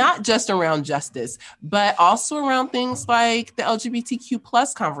race, not just around justice, but also around things like the LGBTQ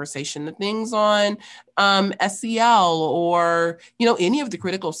plus conversation, the things on SEL or, any of the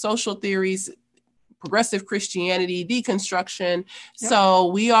critical social theories, progressive Christianity, deconstruction. Yep. So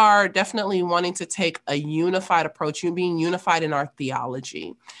we are definitely wanting to take a unified approach, being unified in our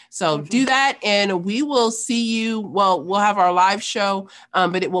theology. So do that, and we will see you. Well, we'll have our live show,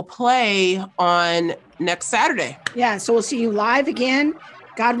 but it will play on next Saturday. Yeah, so we'll see you live again,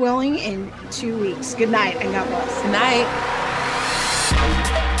 God willing, in 2 weeks. Good night, and God bless. Good night.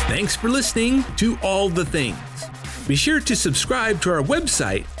 Thanks for listening to All the Things. Be sure to subscribe to our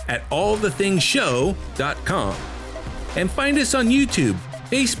website at allthethingshow.com and find us on YouTube,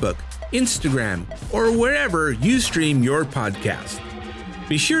 Facebook, Instagram, or wherever you stream your podcast.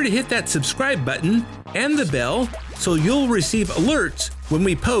 Be sure to hit that subscribe button and the bell so you'll receive alerts when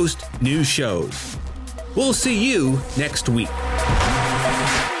we post new shows. We'll see you next week.